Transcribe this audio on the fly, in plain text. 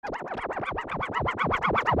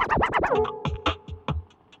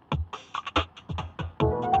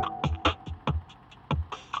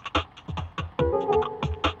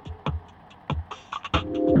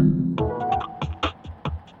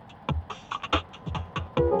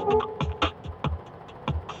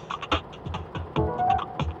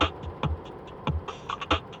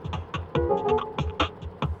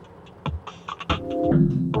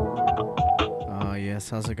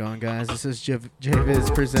How's it going, guys? This is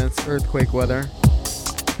JVIZ presents Earthquake Weather.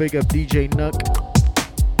 Big up DJ Nook.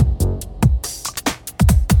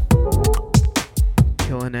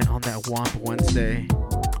 Killing it on that Womp Wednesday.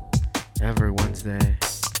 Every Wednesday.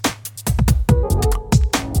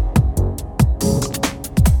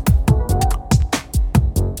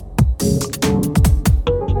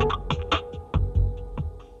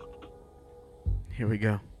 Here we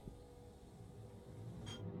go.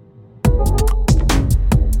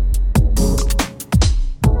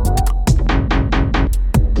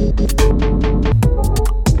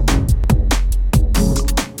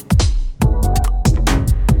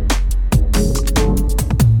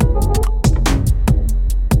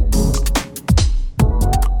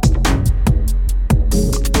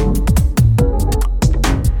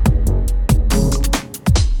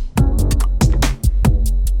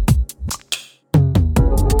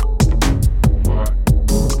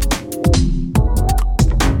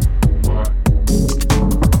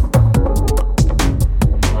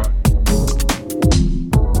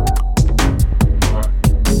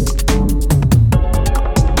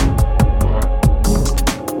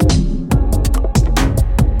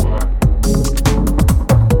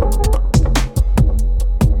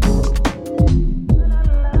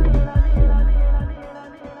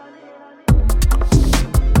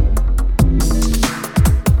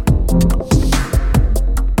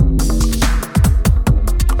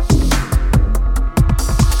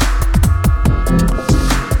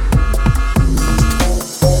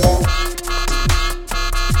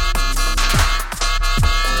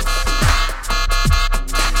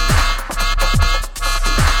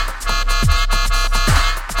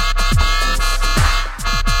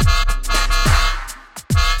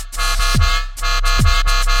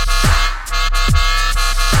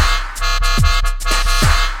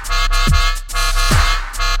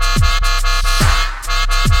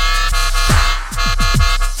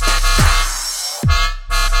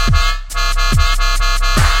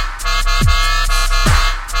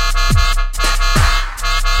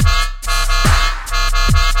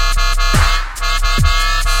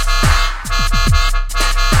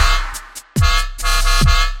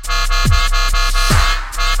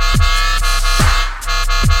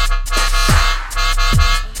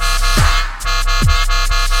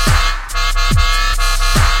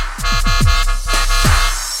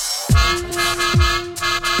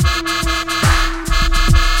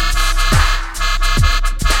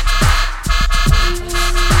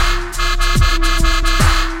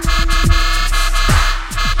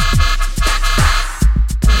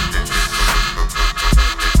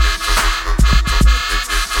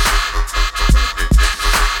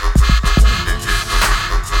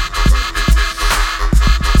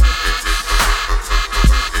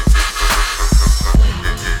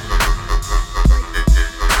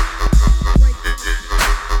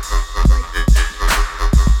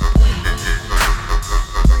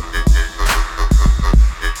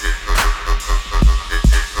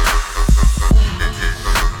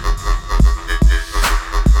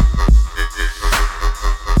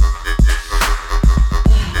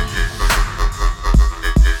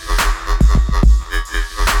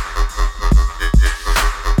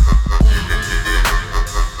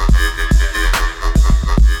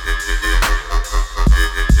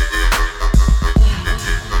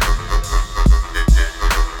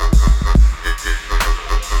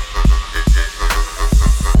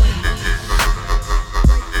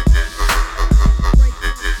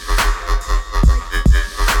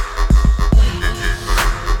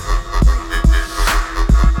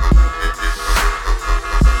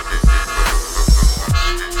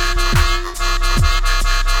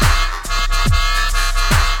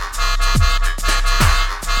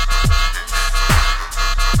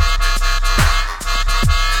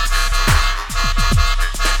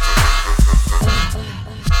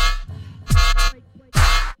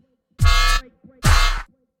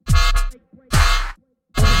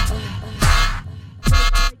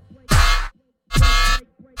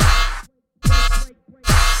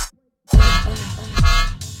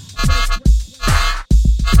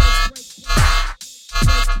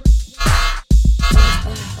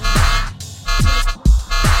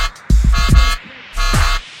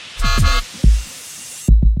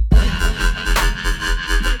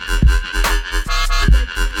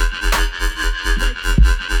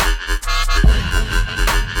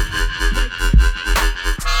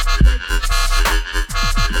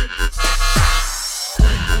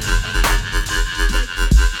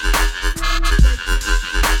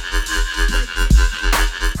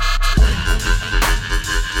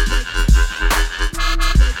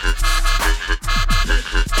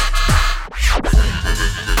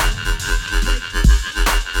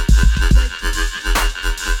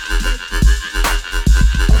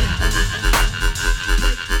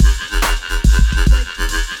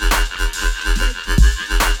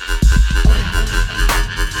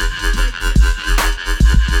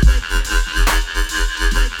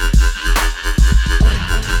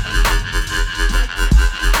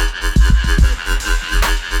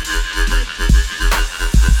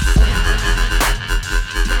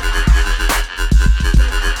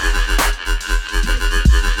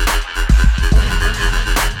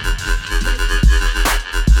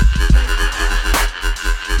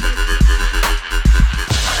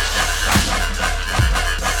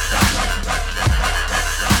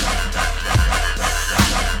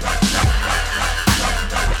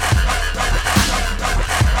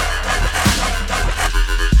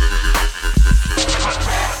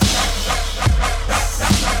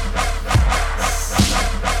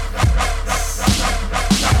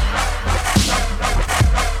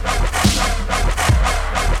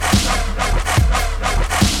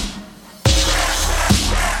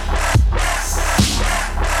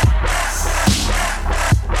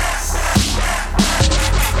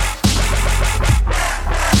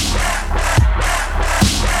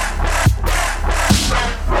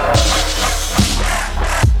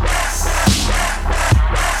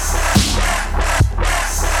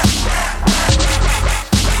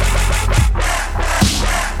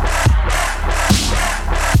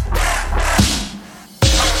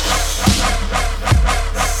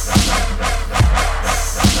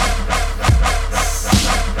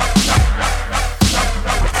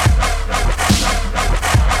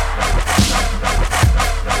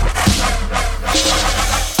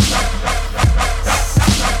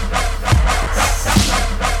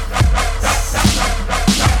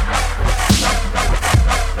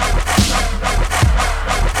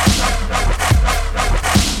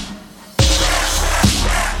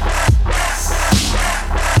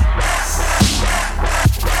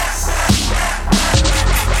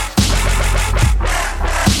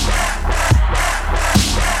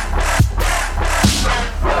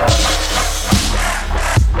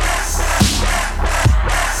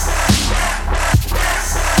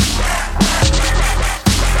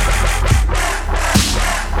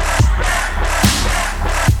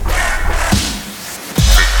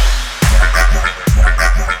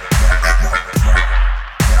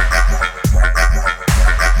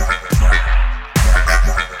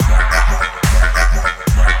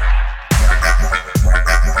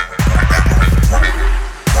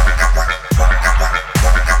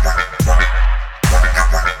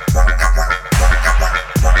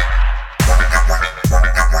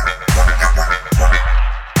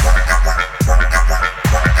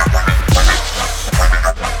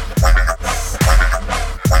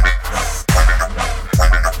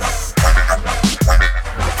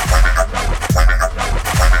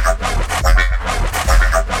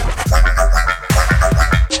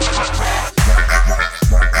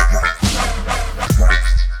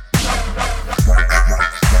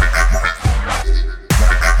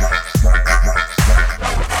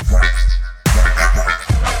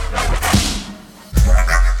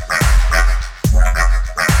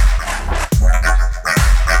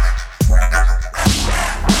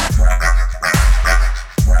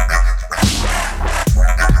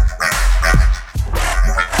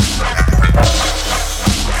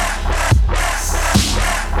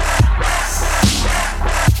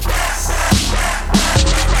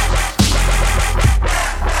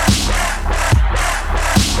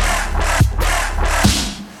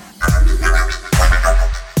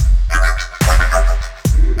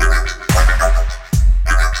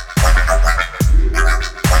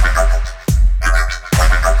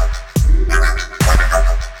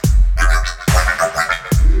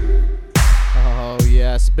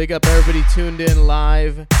 Big up everybody tuned in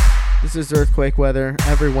live. This is Earthquake Weather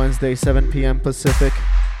every Wednesday, 7 p.m. Pacific.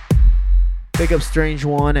 Big up Strange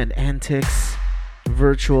One and Antics,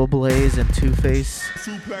 Virtual Blaze and Two-Face,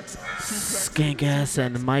 Skankass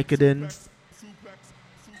and Mycodon.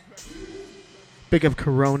 Big up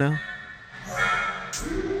Corona.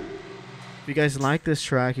 If you guys like this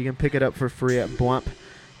track, you can pick it up for free at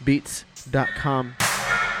blumpbeats.com.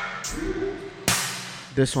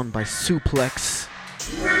 This one by Suplex,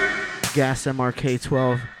 Gas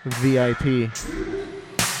MRK12 VIP.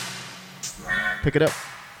 Pick it up,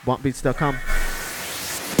 blumpbeats.com.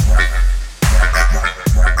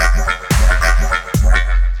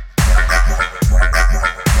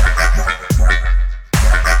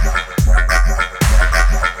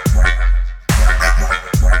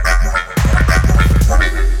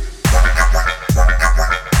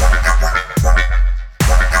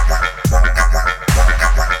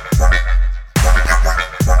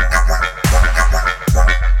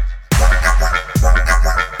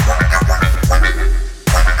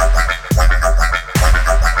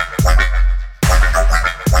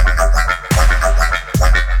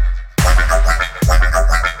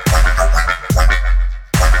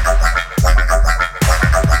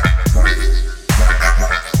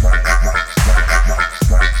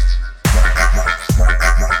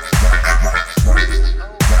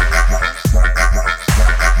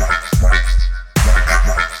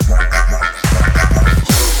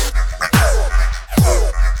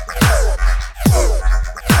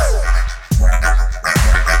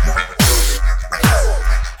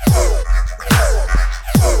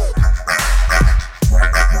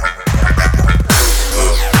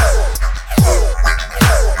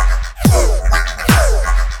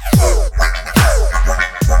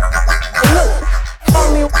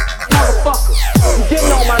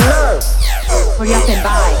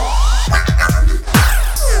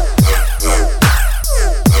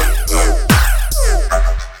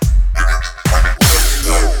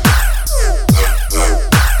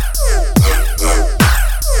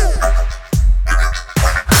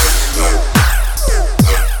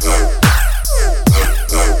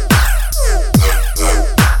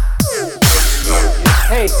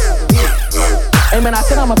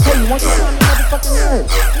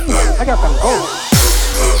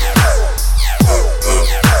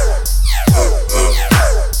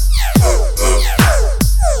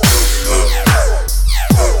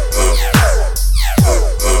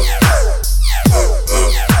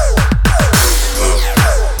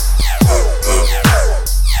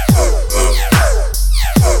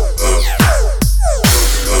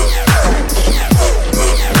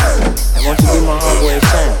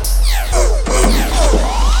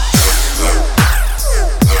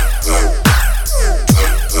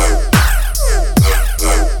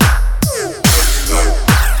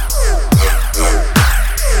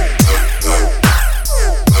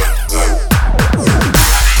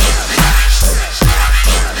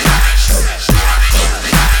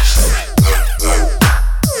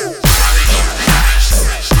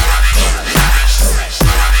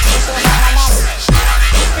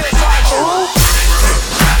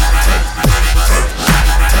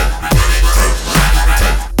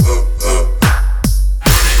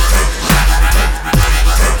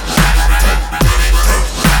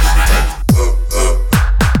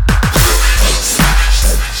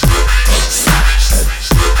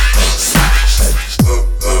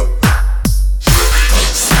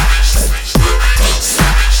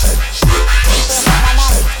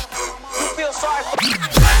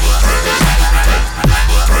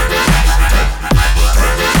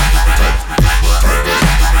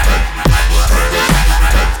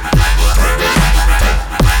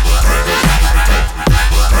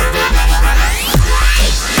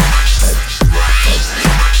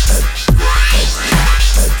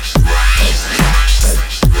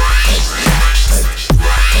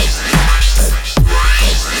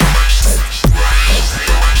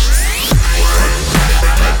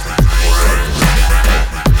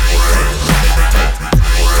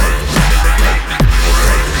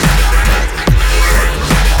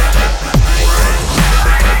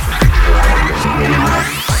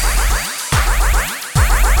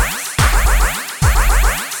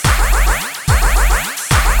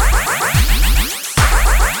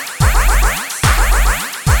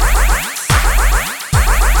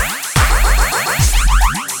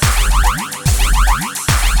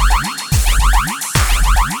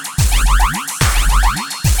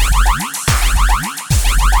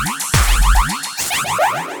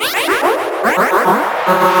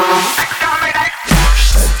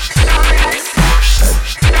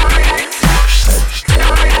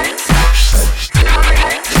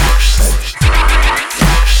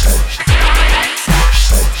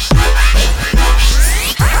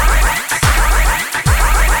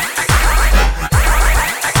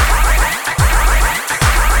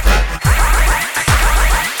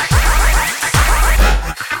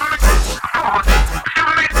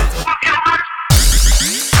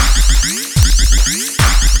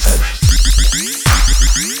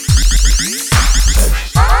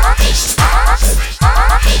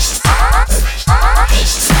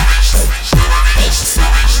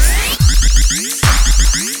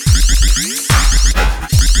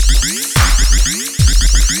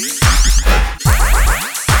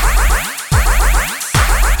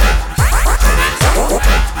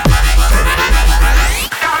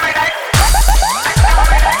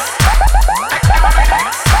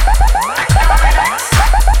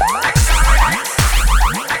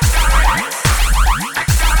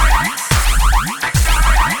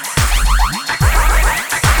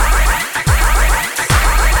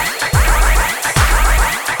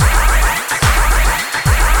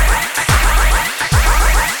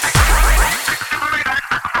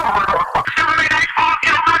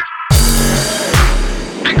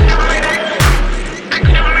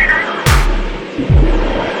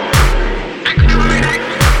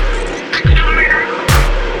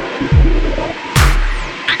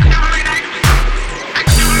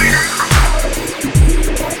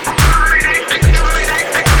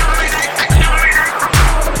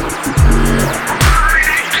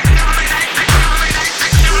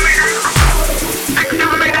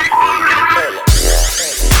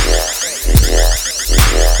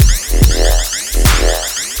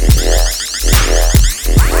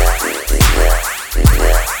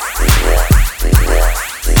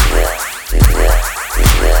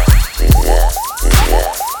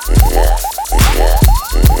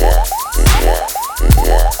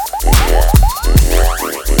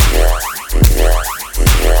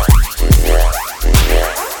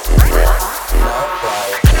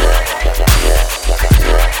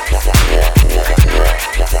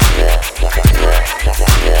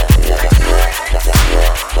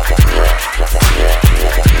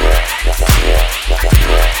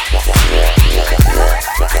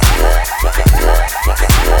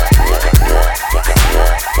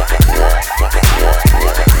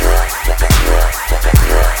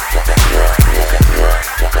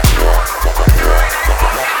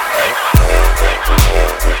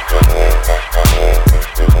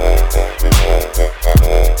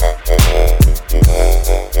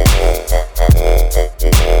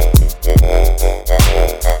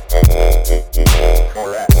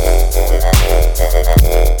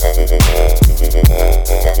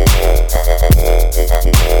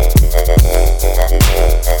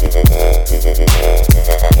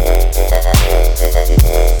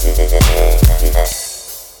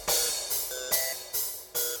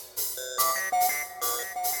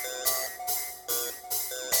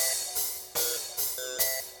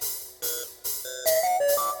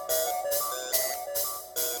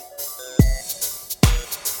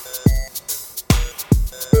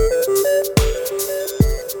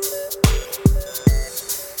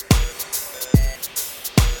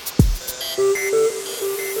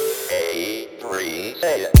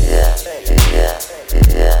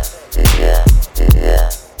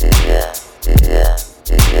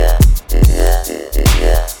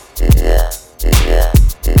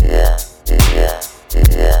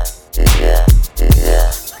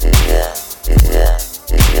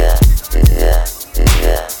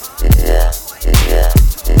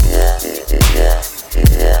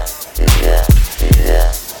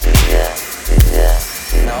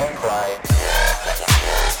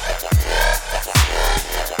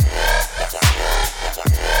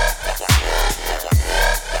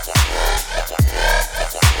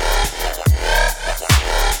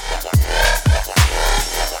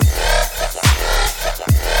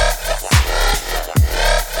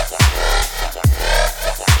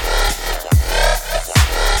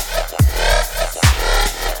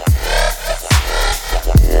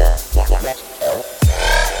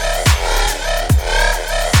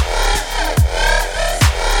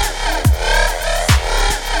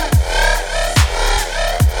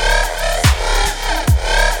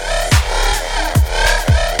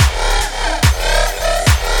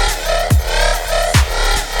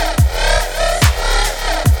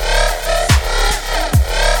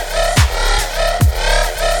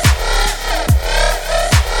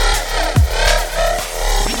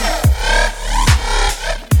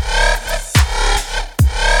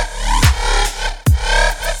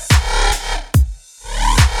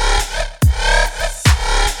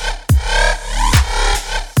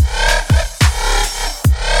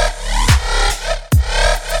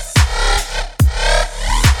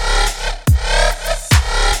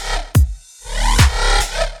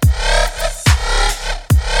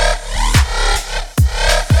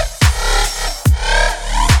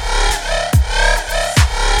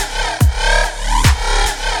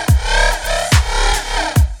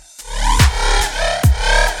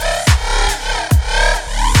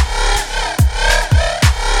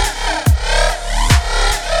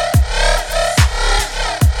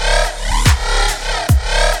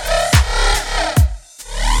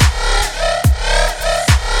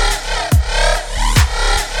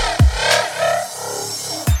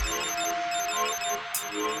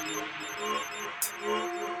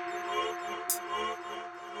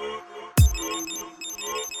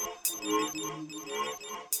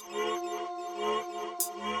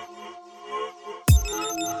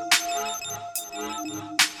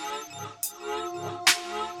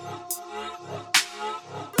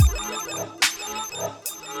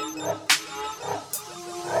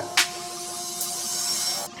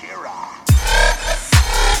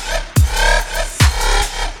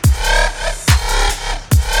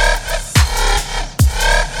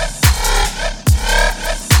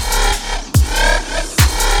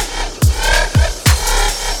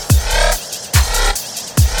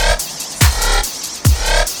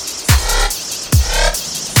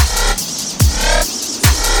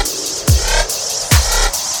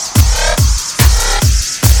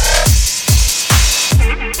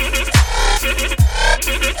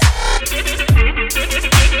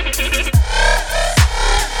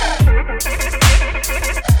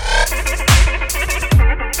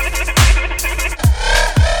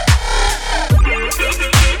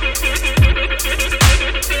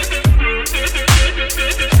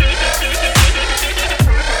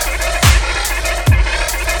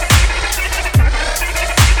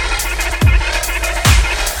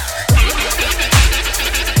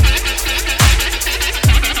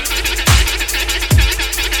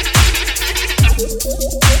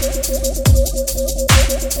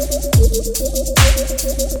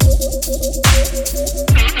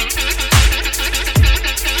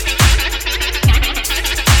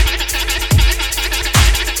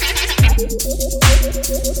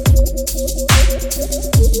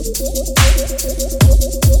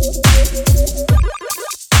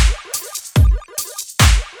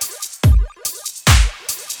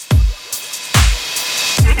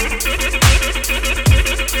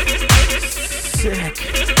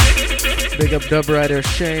 Big up Dub Rider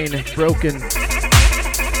Shane, Broken.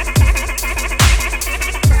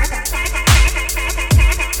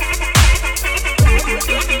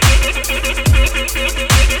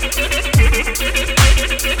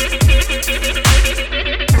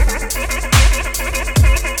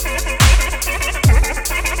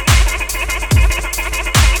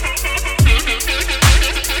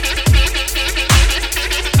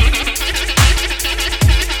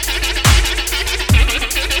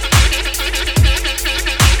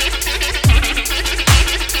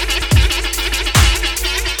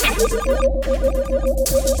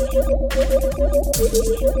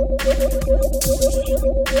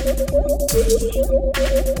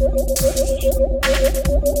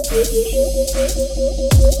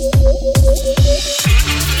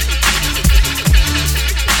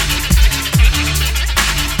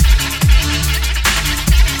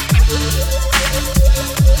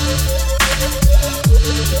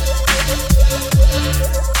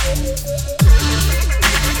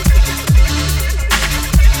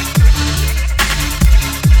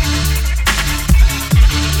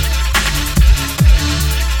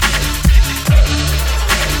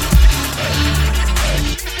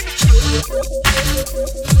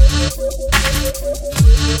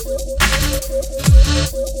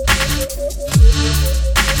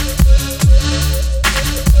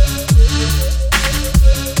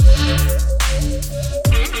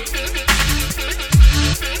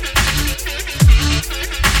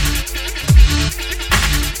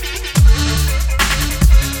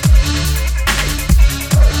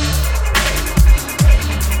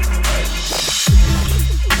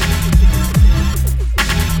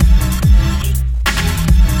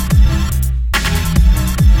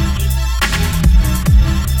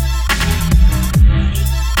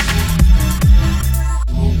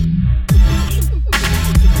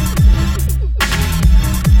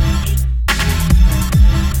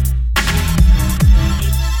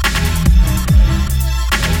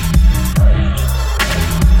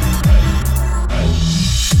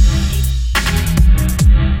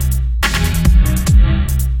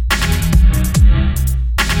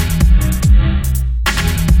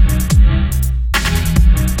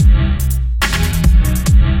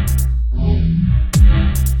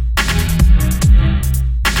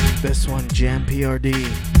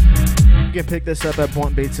 You can pick this up at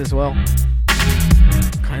Blunt Beats as well.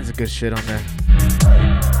 Kinds of good shit on there.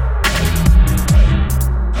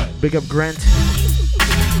 Big up Grant.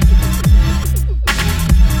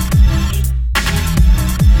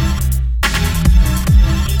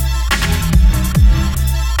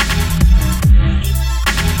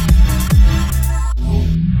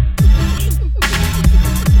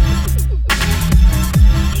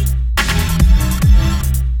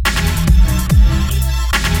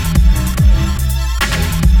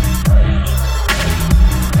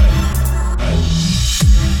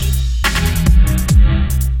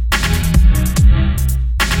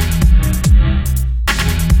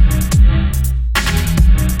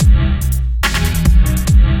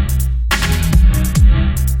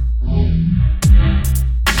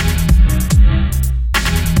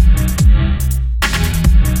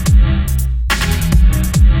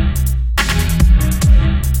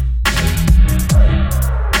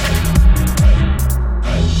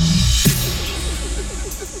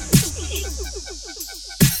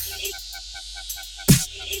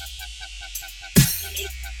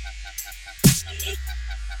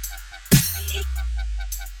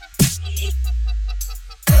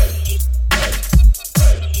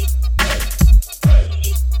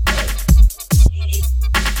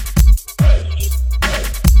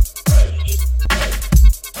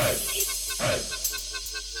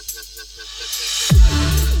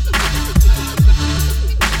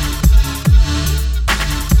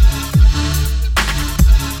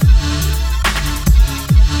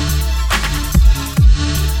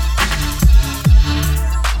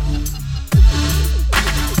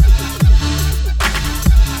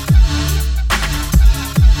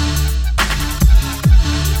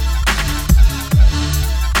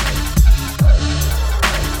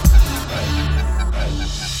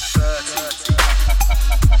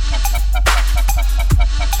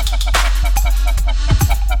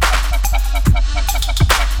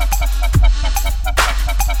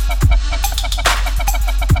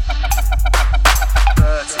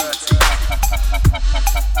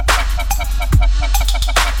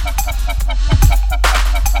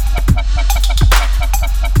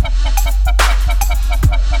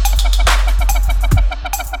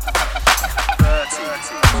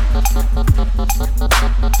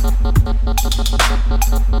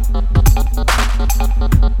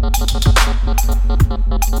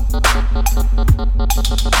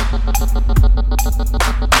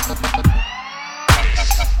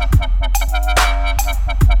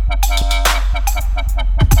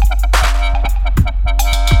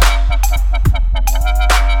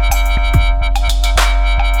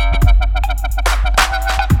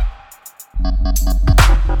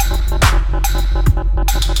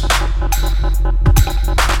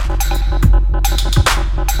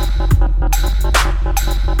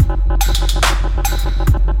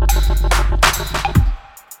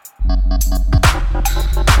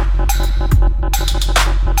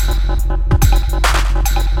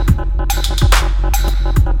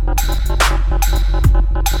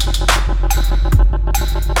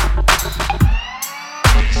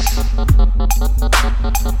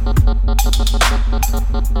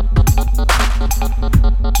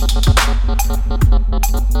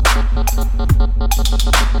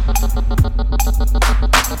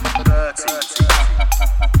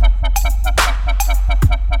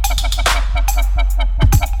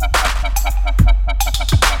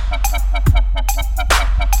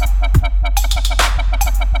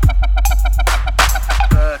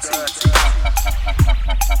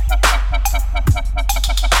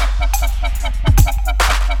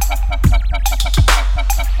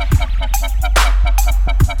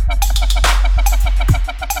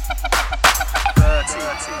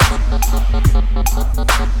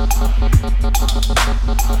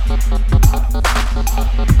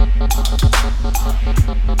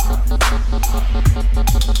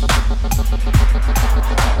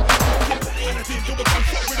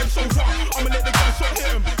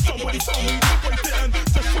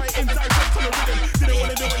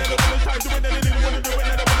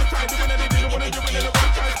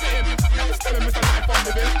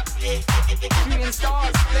 Seeing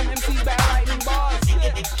stars, them MCs better writing bars.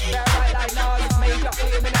 Better write like Nas, make up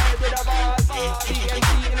fame and I with a bars. Big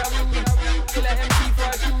MC in a room, killer MC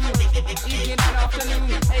for a tune. Evening and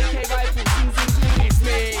afternoon, AK rifle, zing zing zing. It's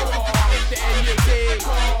me, it's the NUP.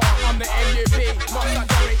 I'm the NUP, must not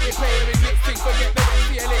direct your player in next thing, forget the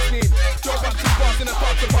rest of your listening. Drop up two bars in the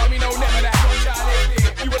top to bar, me know never that, watch out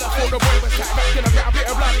listening. You would have thought the boy was tight back in a round, bit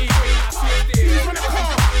of blood, eat, wait, I switched it. He's on the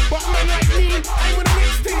car, but man like me, I'm on the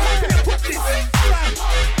next thing, how can I put this?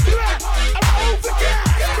 I'm over gas,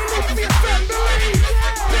 believe me, fam, believe.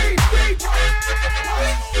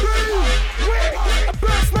 Wait, I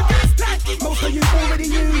burst my gas tank. Most of you already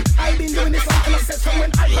knew, I've been doing this until I said so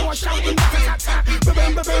when I go on shouting, rat-a-tat-tat.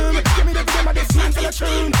 Boom, boom, give me the rhythm of this man to the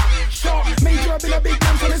tune. Sharp, major, I've been a big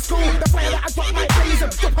man from the school. The fire that I got might raise him,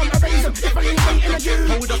 drop on the raise him, if I ain't waiting on you.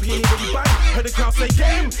 Hold up, here, nobody bang, heard the crowd say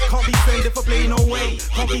game. Can't be sending for play, no way.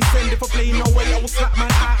 Can't be sending for play, no way. I will slap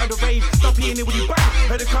man out of the rave. Stop hearing it with you bang,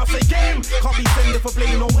 heard the crowd say game. Can't be sending for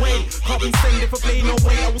play, no way. Can't be sending for play, no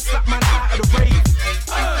way. I will slap man out of the rave.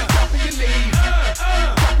 Drop in your lead,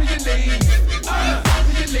 drop in your lead, drop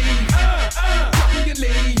in your lead, drop in your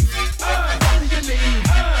lead, drop in your lead,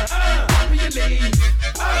 drop in your lead,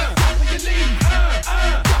 drop in your lead,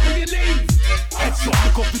 drop in your lead. Headshot,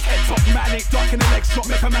 look off his head top, manic, duck in the leg shot,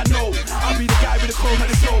 make a man know. I'll be the guy with the chrome at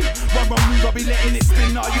the show. Run, move, I'll be letting it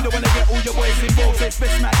spin. Now you don't wanna get all your boys involved. So it's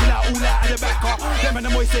best smacking out all out of the back car. Them and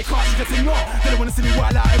the boys say can't, she just ignore. They don't wanna see me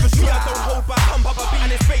wild out ever shoot. I don't hold back, pump up a beat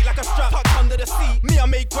and it's fake like a strap tucked under the seat. Me, I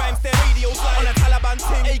make grime, their radios live on a Taliban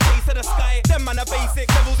ting, AK to the sky. Them man are basic,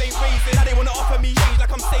 levels ain't raising. Now they wanna offer me change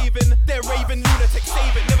like I'm saving. They're raving, lunatic,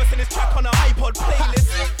 save it. Never seen this track on an iPod playlist.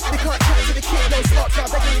 They can't chat to the kid, no sparks out.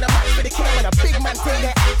 They're getting a match for the kid. I'm on a big man thing,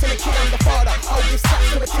 they're acting the kid, I'm the father. Hold this slaps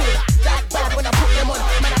to the kid. That bad when I put them on.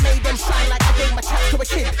 Man, I made them shine like I gave my chats to a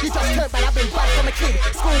kid. You just turned bad, I've been bad from a kid.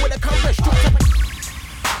 School with a compass, dropped up a...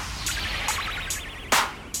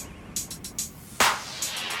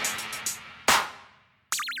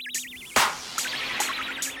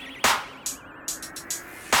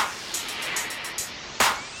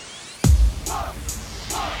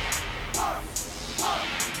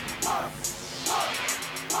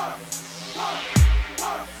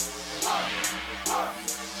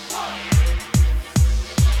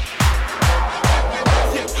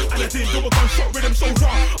 Do a gunshot rhythm so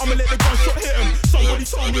raw, I'ma let the gunshot hit him. Somebody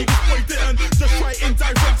told me this boy didn't. Just try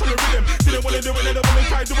indirect on the rhythm. Didn't wanna do it, then I wanna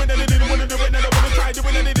try doing it, and they didn't wanna do it, then I wanna try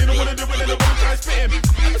doing it, and they didn't wanna do it, then I wanna try spit him.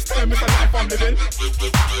 I just tell him it's a life I'm living.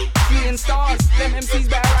 Seeing stars, them MCs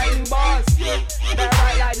better writing bars. Better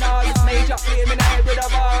write like Nas, major fame and I with a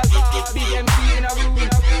bars. Big MC in a room,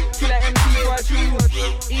 killer MC for a tune.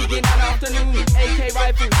 Evening and afternoon, AK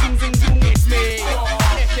rifle, zing zing zoom. It's me,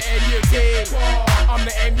 it's the NUP. I'm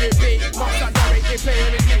the MUP, must not direct your player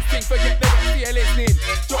in next thing, forget the rest of your listening.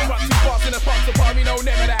 Drop up two bars in the pop to bar, me know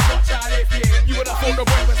never that, watch out listening. You would have thought the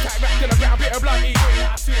boy was tight back in a round, bit of blood, eat, wait,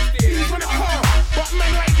 I switched it. He's on the car, but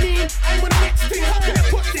man like me, I'm on the next thing, how can I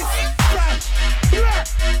put this?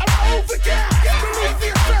 I'm over gas, believe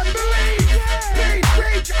me, fam, believe.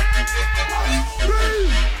 Rage,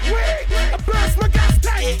 wait, I burst my gas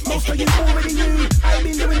tank. Most of you already knew, I've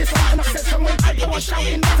been doing this and I said so when I go on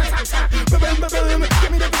shouting, rat-a-tat-tat. Boom,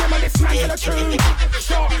 give me the rhythm of this man to the tune.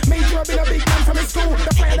 Sharp, major, I've been a big man from the school.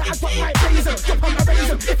 The fire that I got might raise him, drop on the raise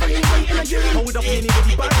him, if I ain't waiting on you. Hold up, here,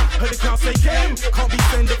 nobody bang, heard the crowd say game. Can't be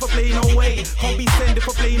sending for play, no way. Can't be sending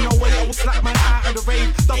for play, no way. I will slap man out of the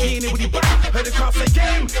rave. Stop hearing it with you bang, heard the crowd say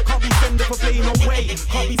game. Can't be sending for play, no way.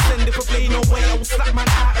 Can't be sending for play, no way. I will slap man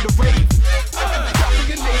out of the rave. Drop in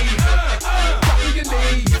your lead, drop in your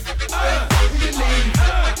lead, drop in your lead,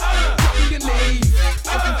 drop in your lead,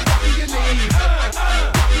 drop in your lead, drop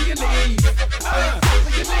in your lead, drop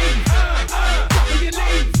in your lead, drop in your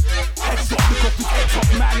lead. Headshot, look off his head top,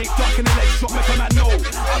 manic, duck in the leg shot, make a man know.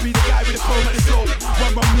 I'll be the guy with the chrome at the show.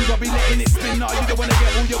 Run, move, I'll be letting it spin. Now you don't wanna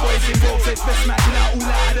get all your boys involved, so it's best smacking out all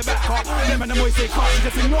out of the back car. Them and the boys say can't, she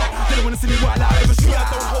just ignore. They don't wanna see me wild out ever shoot. I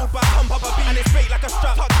don't hold back, pump up a beat and it's fake like a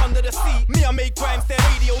strap tucked under the seat. Me, I make grimes, their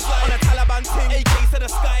radios live on a Taliban ting, AK to the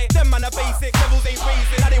sky. Them man are basic, levels ain't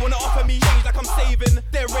raising. Now they wanna offer me change like I'm saving.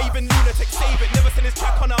 They're raving, lunatic, save it. Never seen this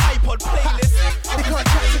track on an iPod playlist. They can't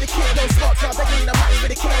chat to the kid, no sparks out. They're getting a match for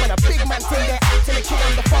the kid. I'm on a big man thing, they're acting the kid,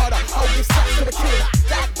 I'm the father. Hold this slaps to the kid.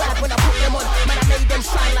 That bad when I put them on. Man, I made them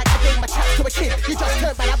shine like I gave my chats to a kid. You just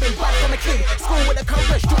turned bad, I've been bad from a kid. School with a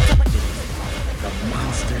compass, dropped up a kid. The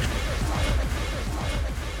monster.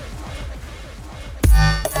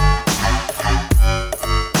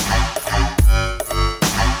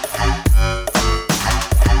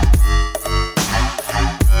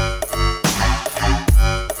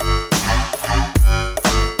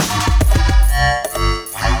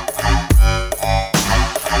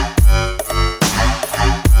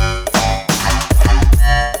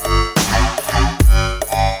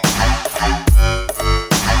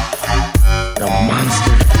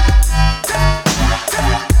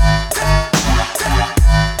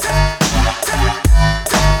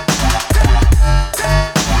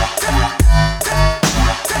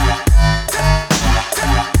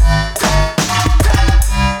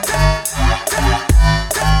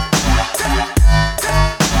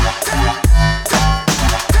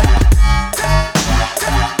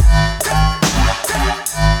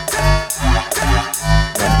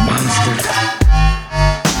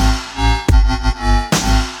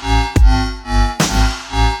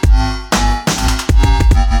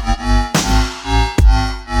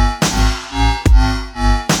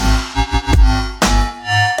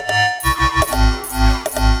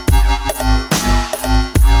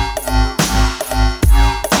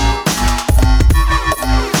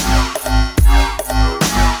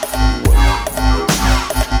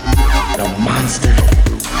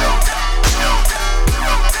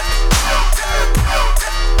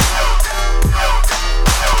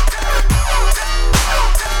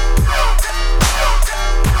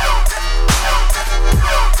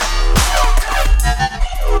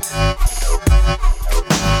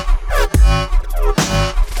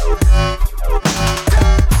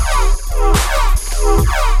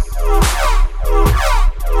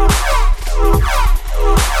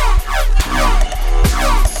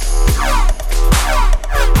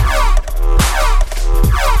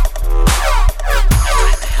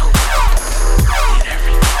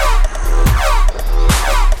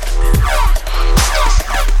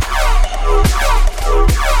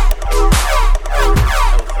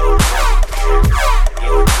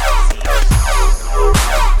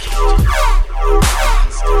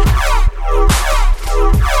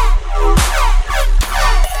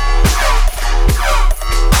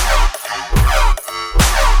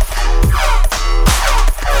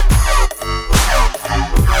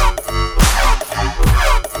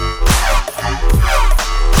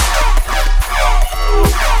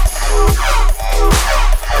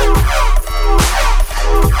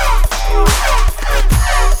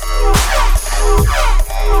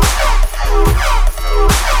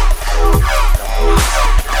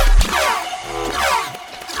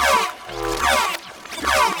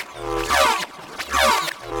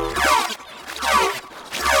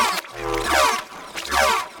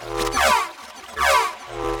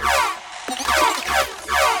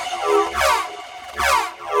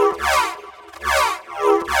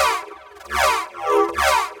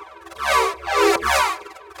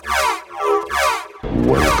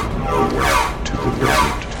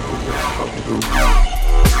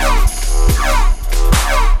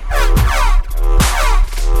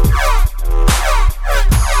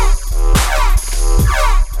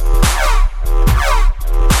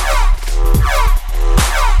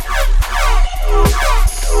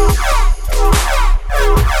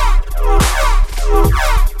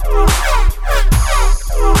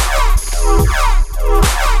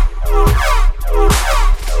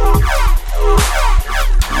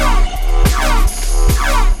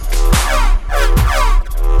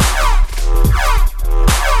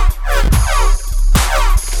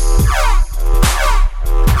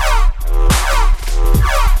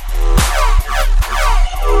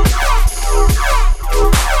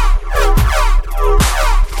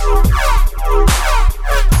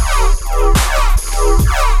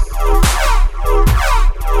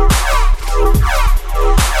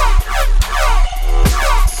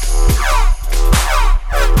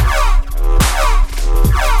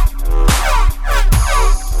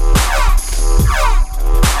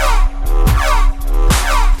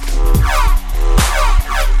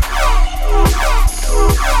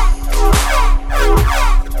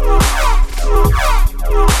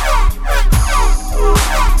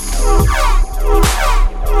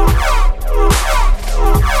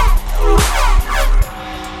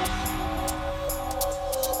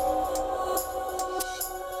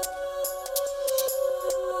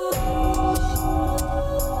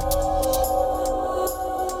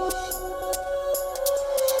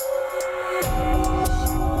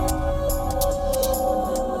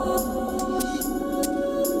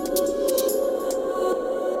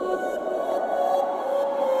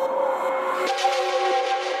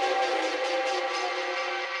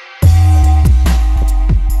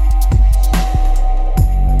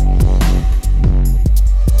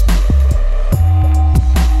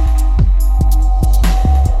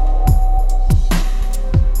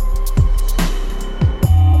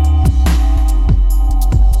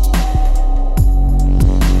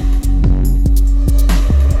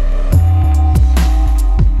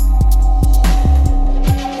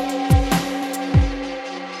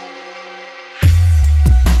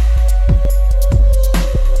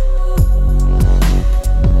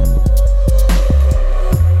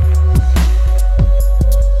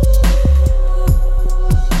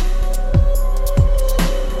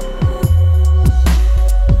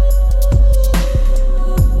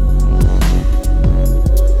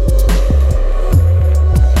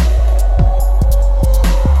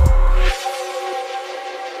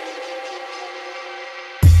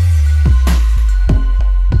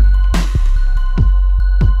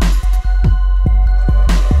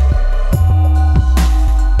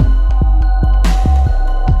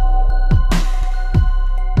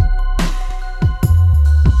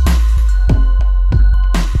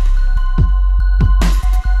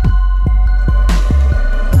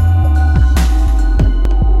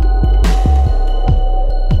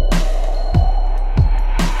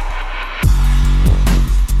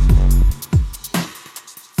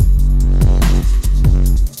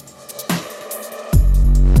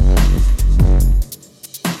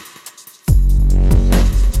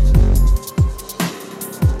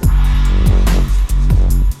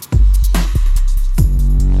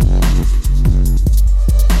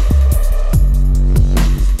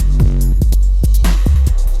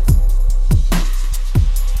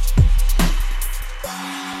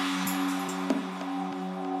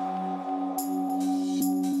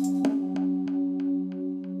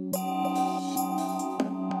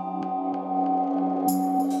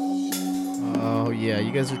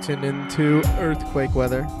 guys are tuned into Earthquake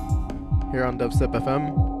Weather here on Dubstep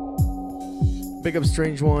FM. Big up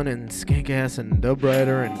Strange One and Skankass and Dub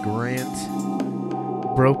Rider and Grant.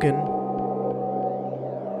 Broken.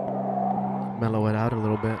 Mellow it out a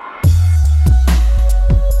little bit.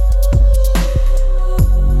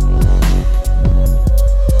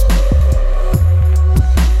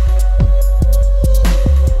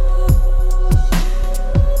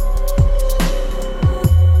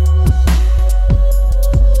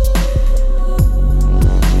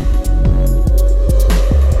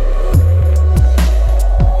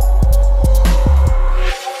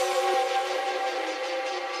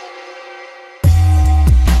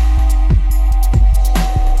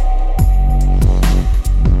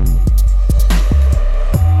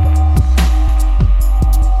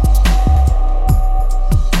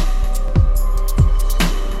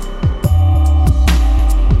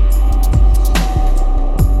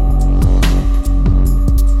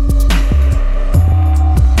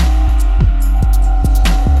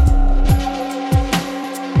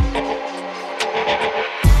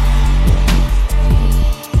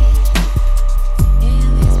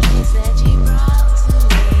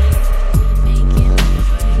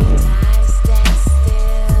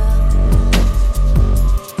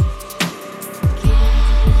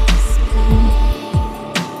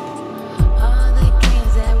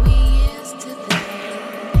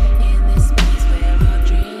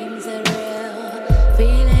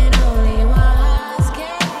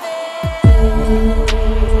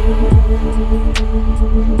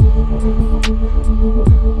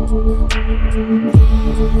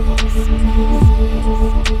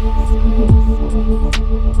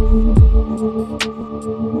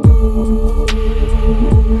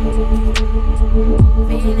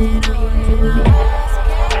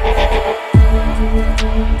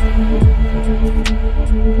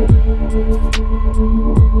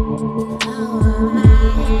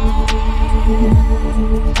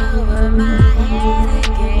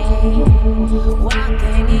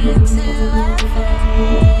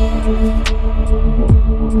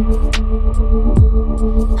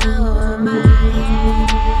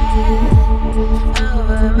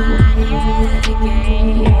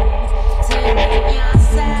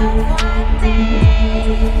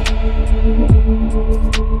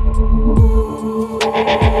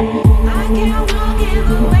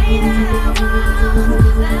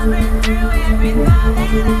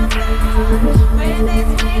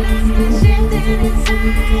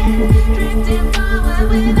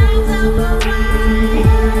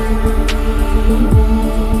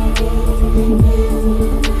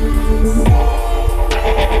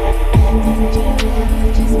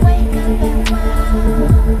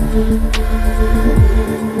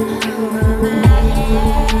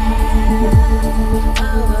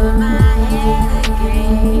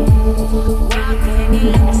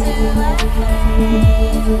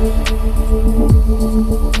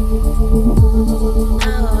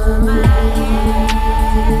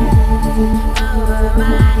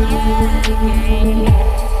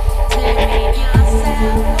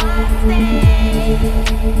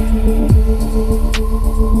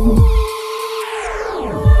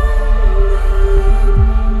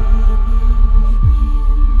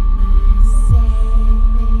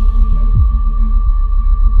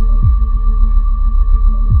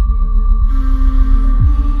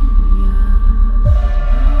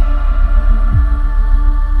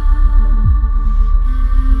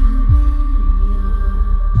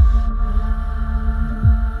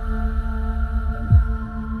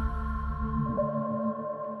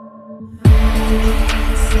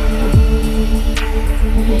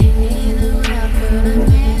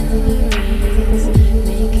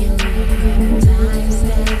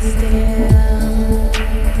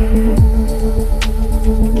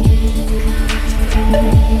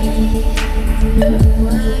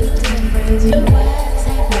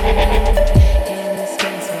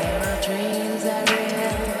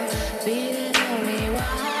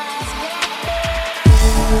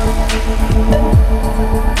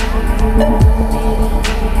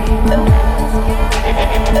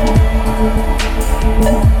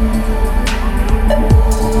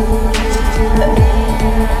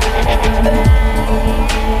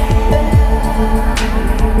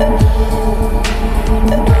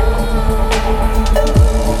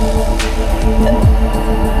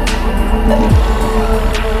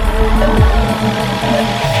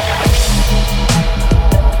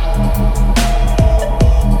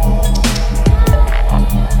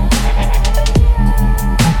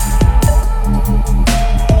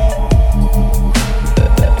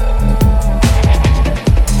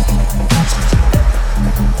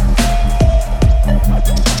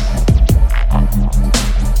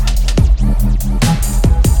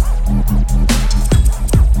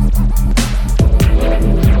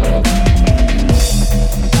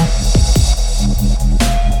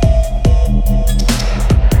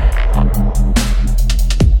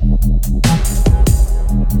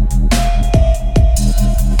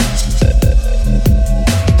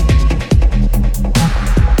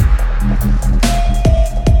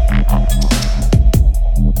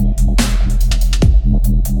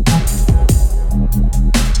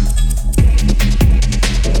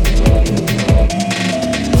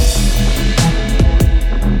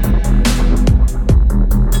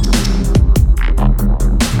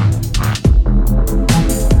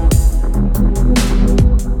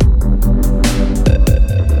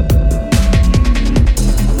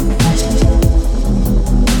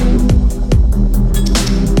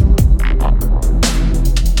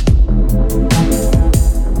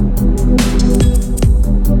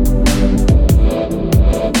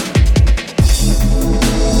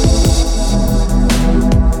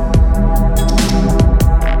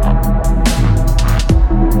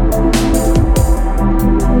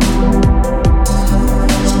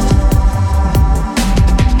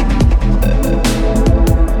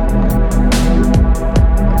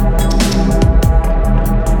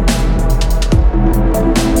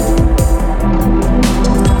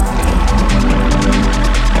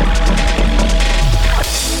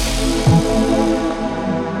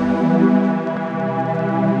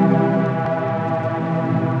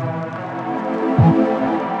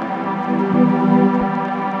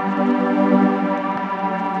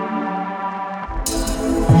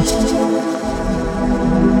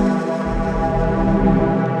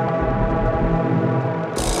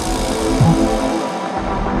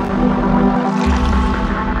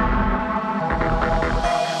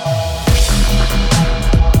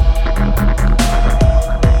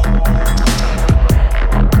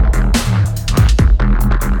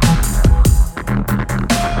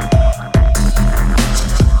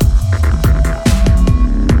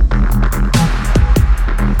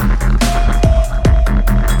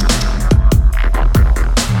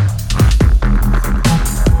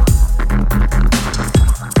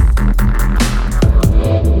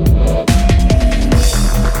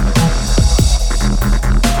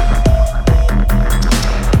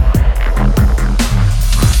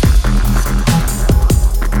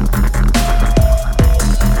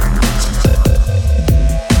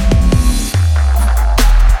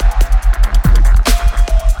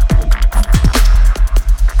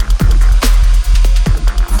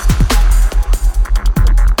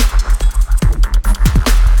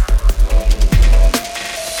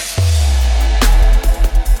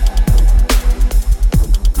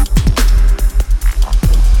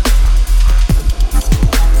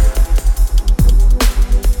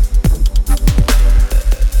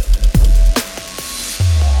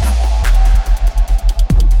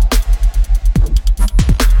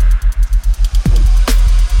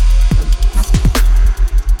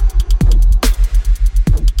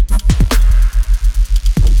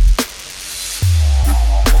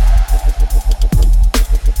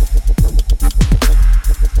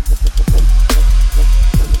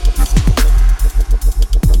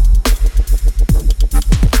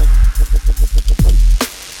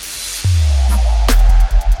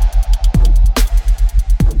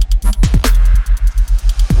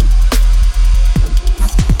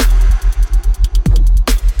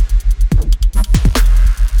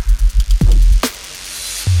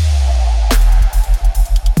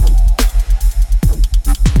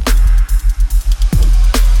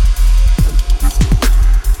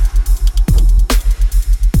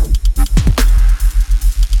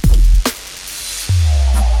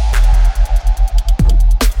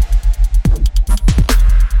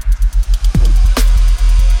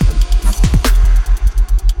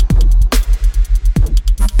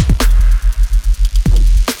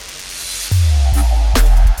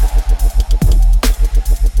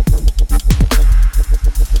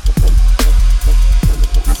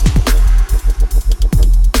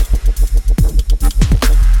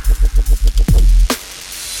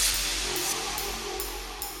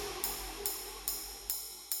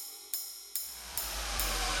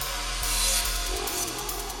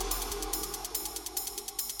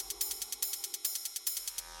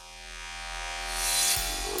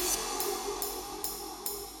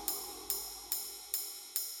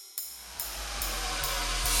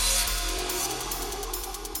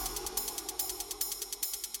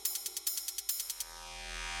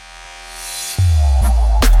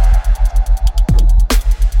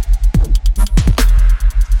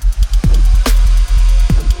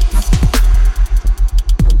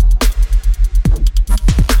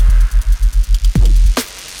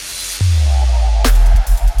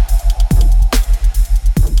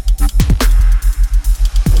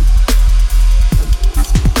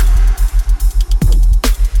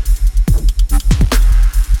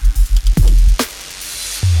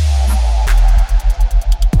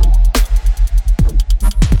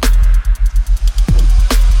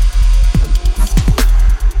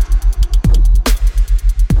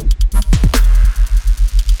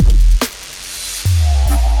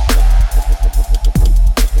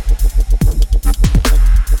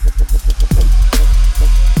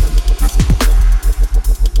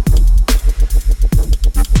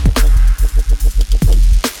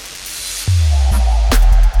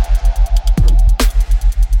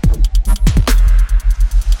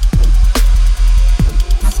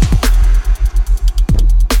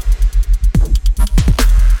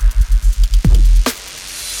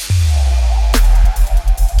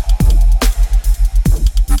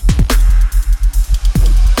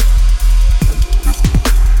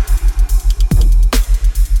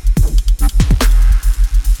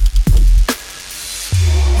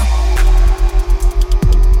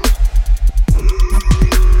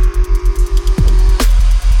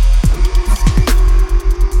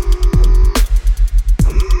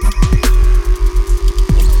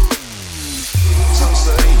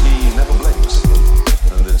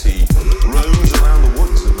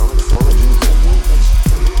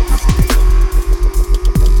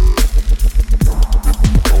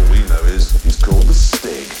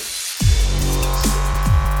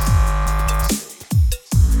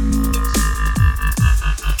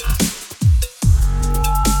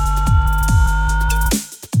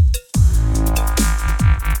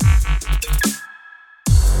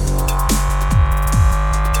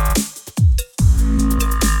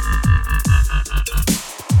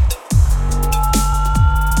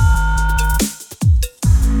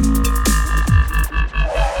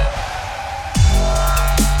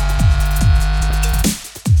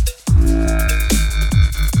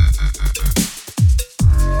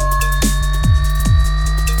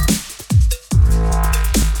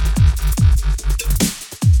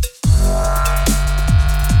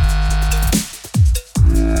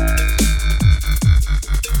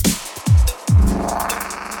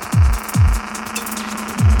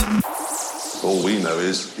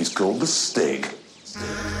 called the Stig.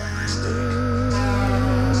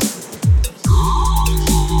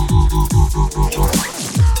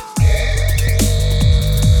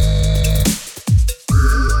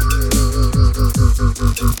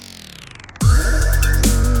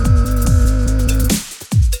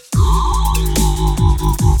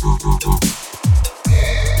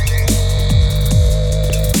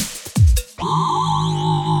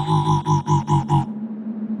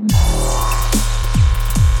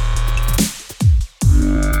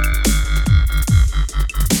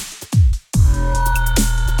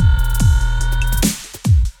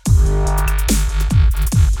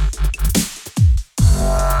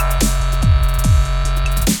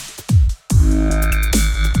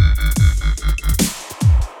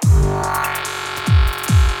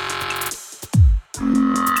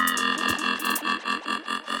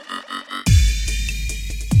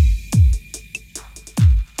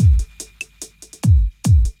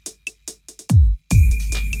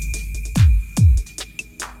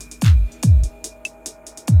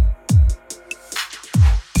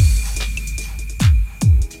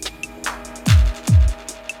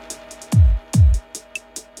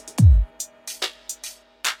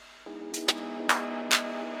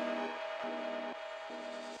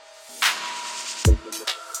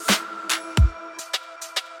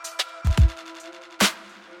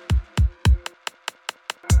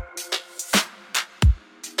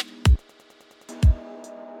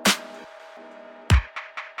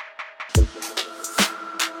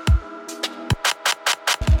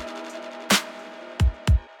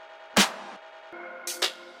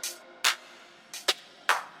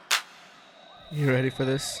 You ready for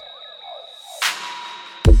this?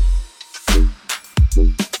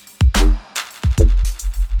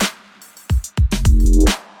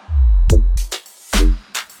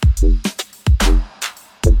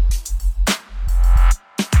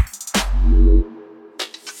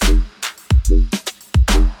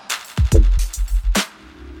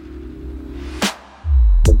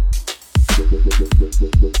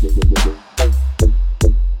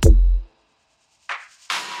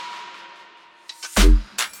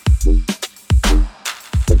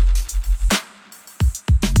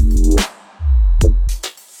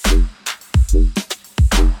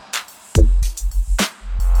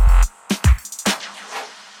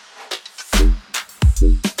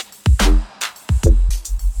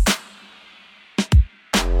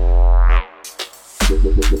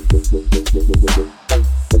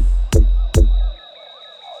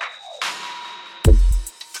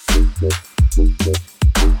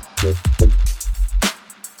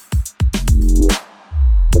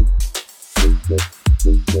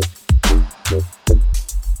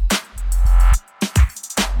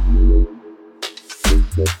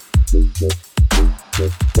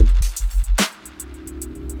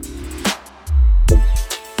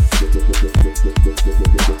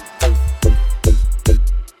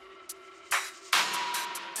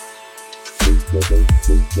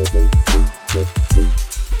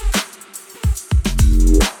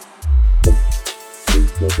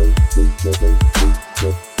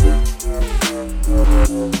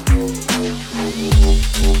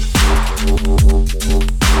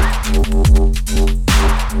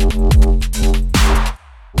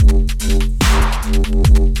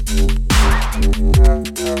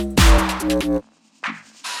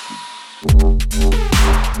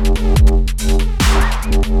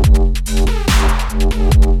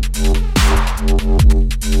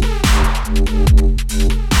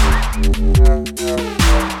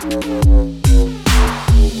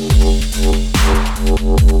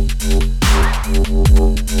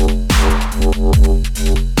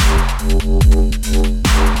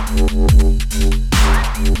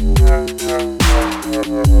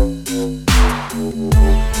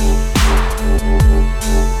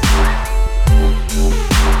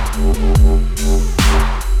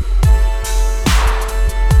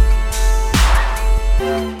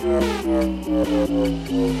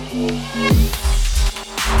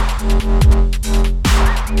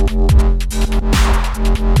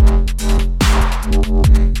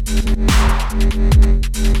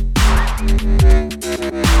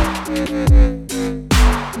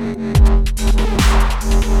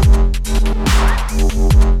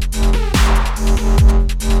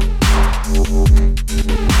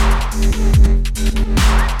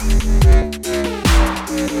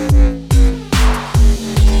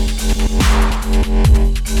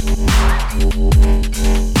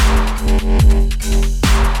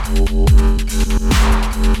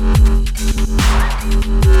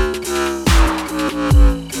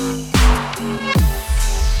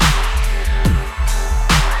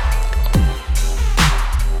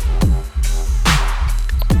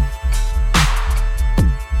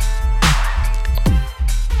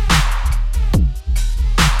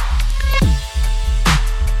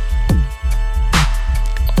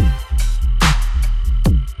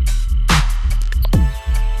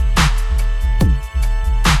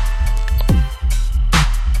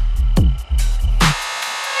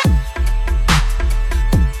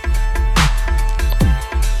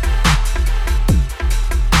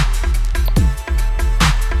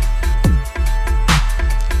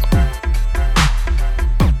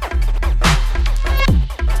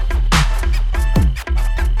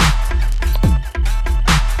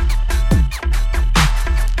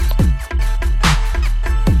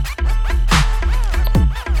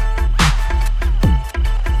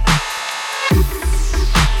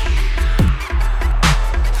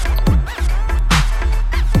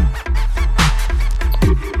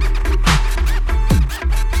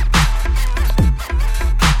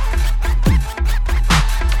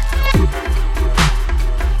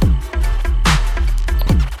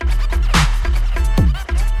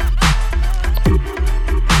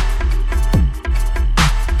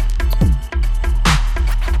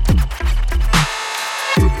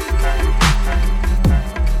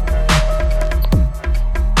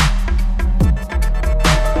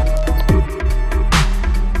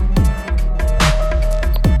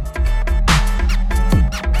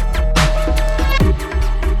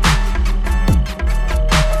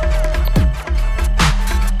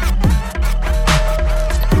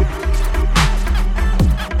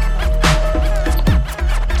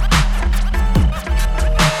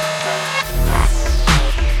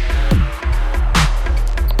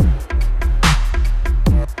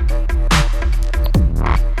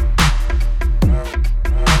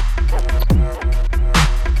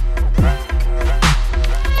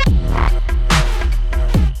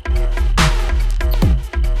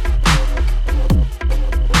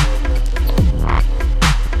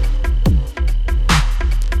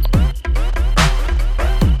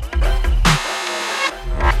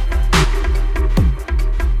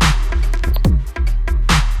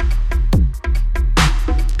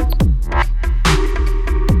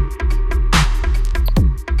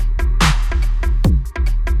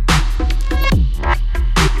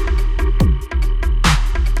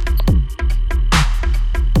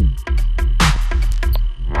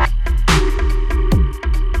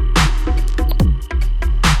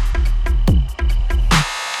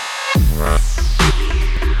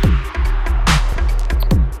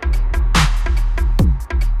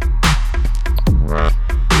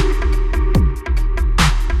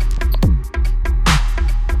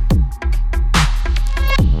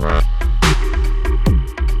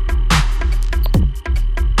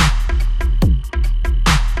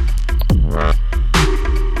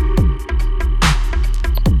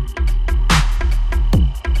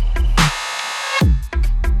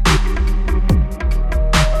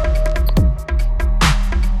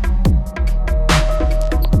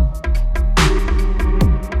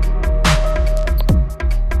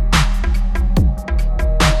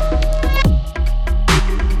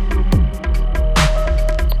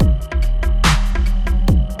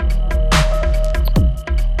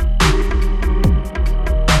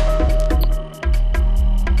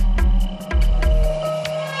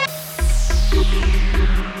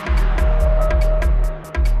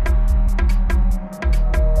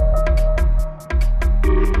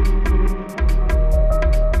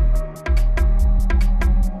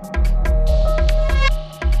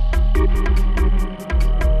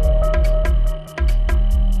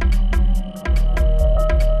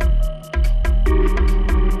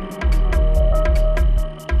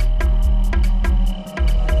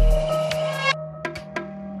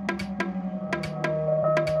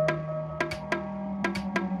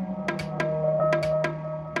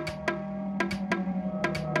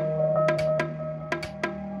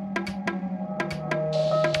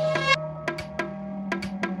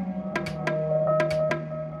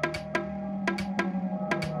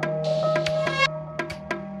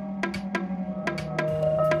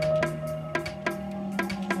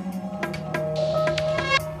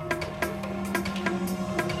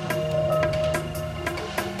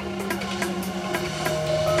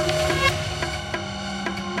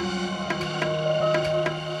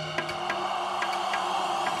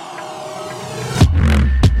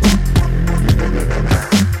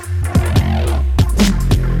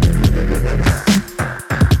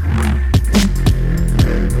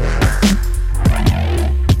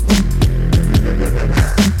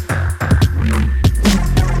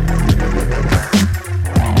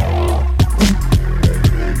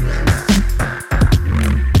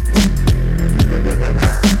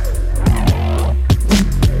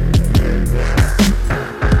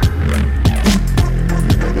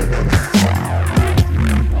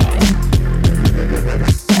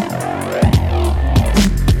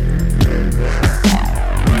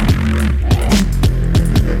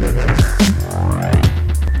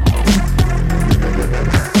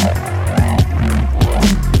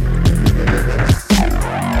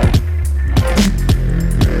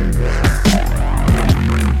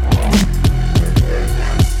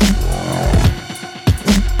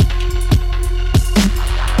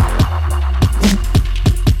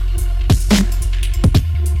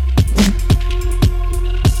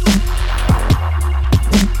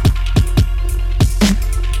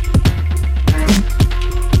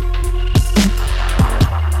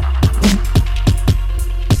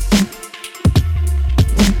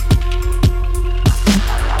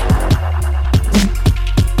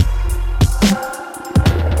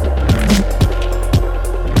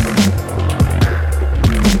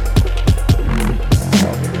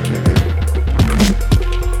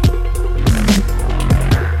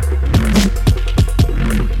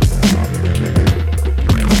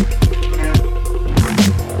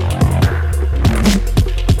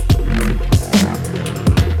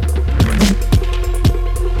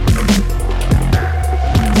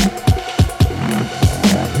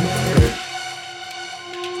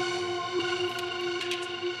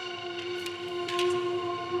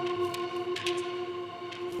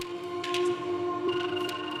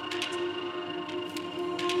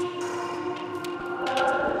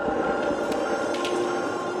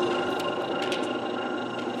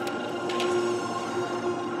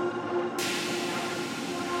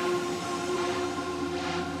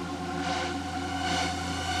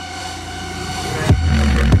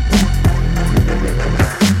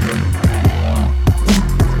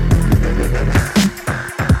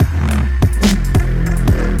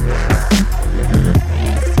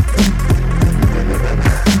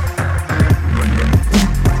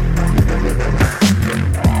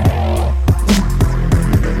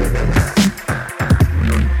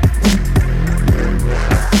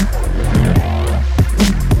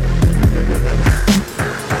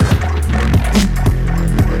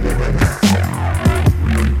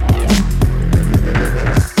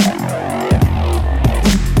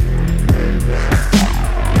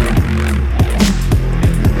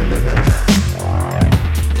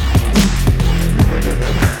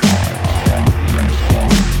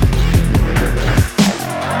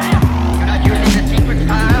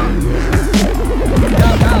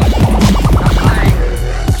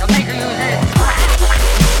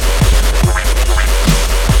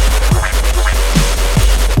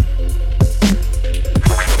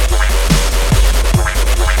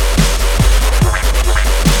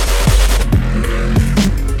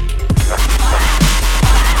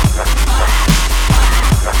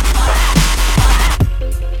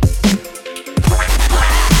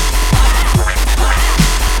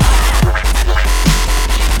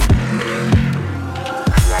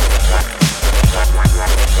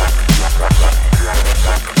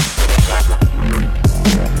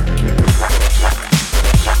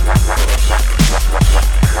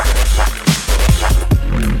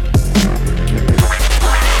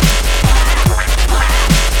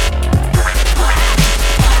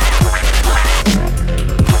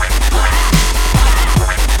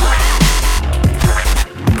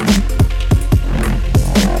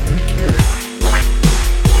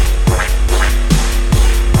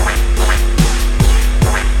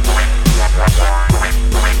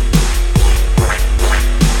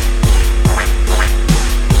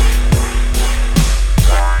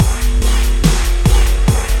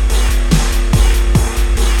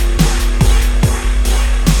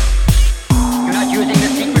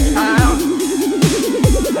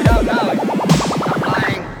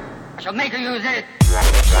 use it.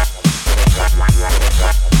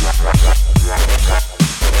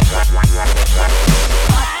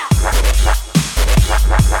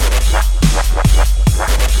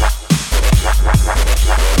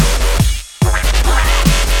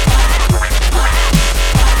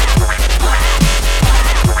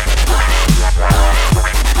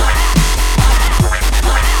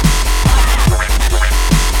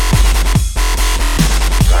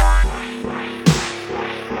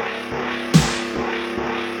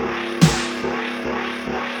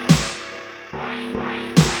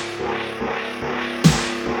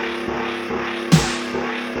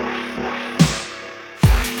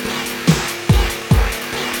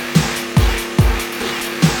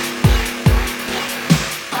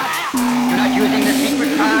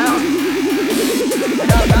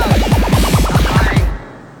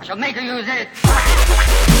 Shall make her use it.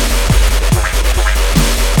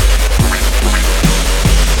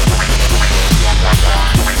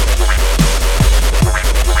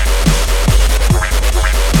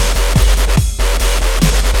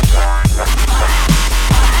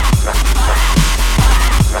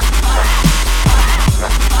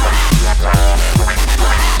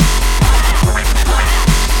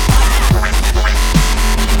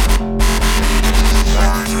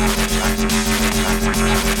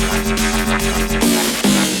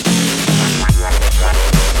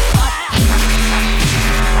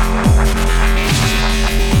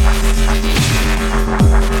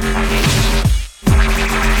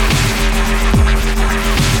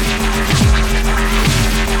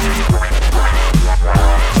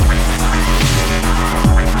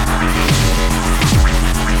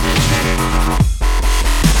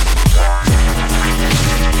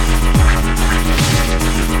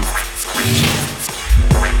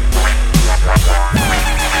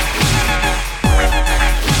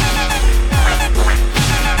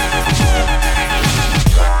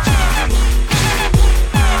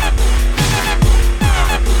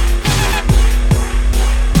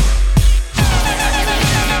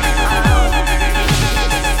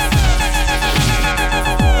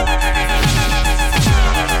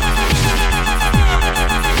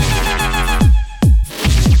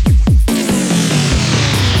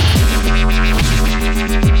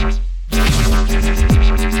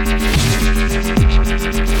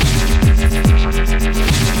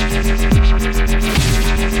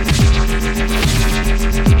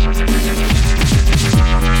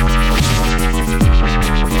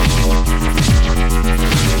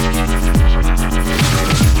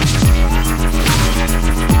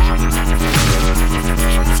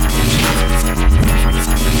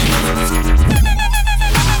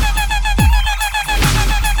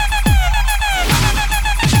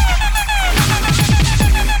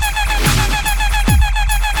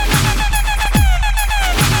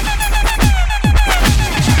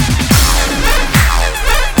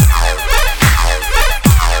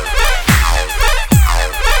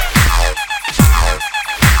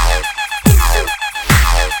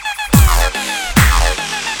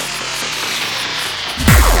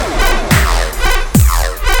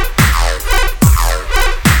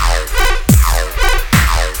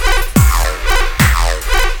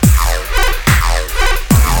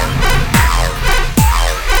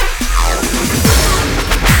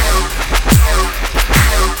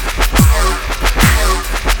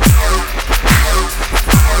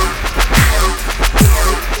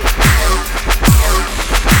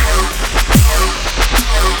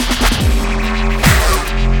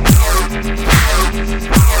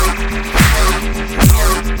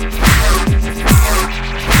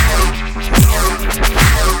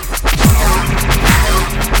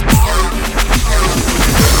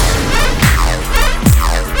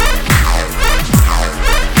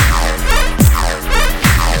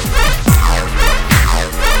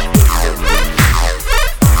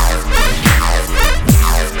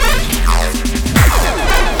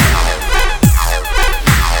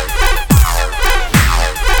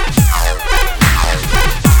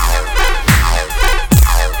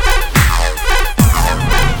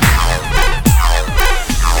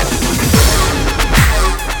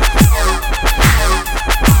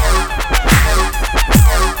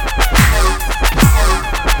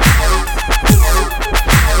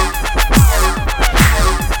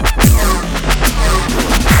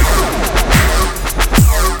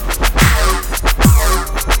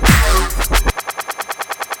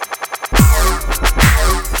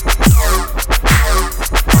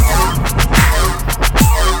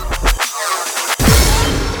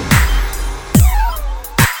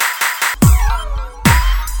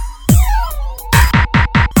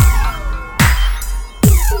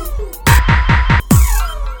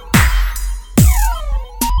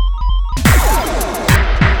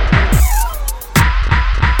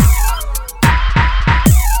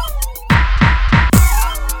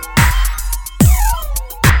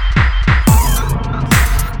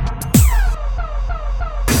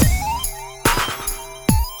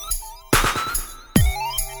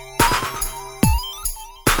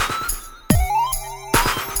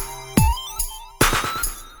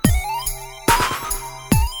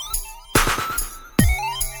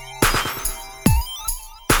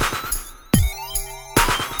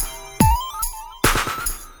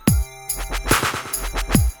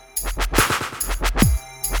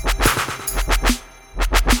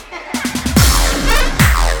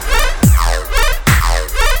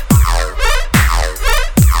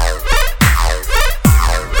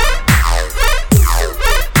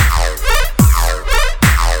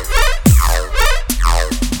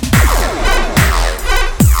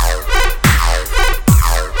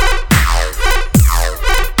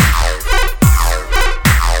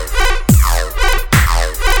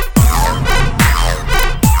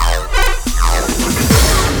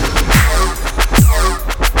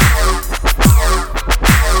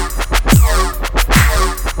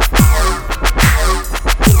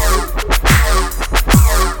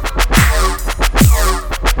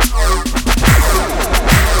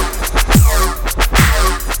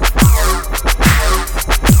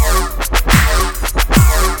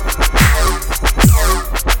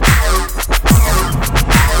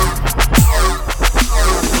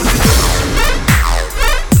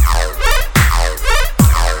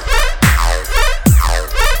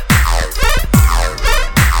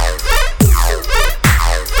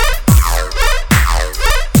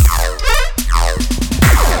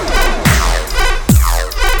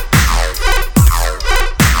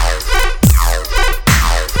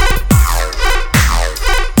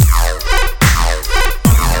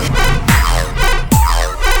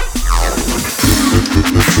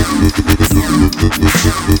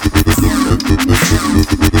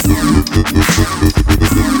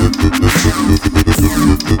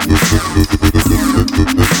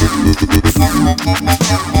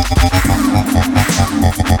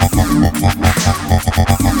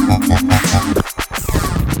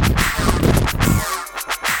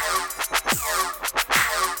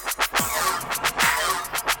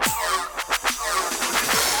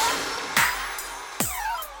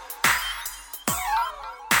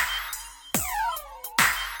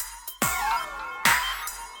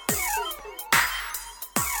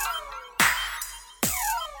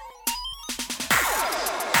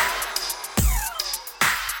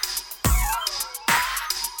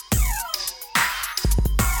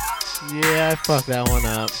 I fucked that one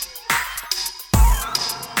up.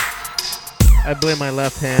 I blame my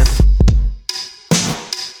left hand.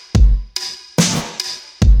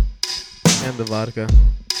 And the vodka.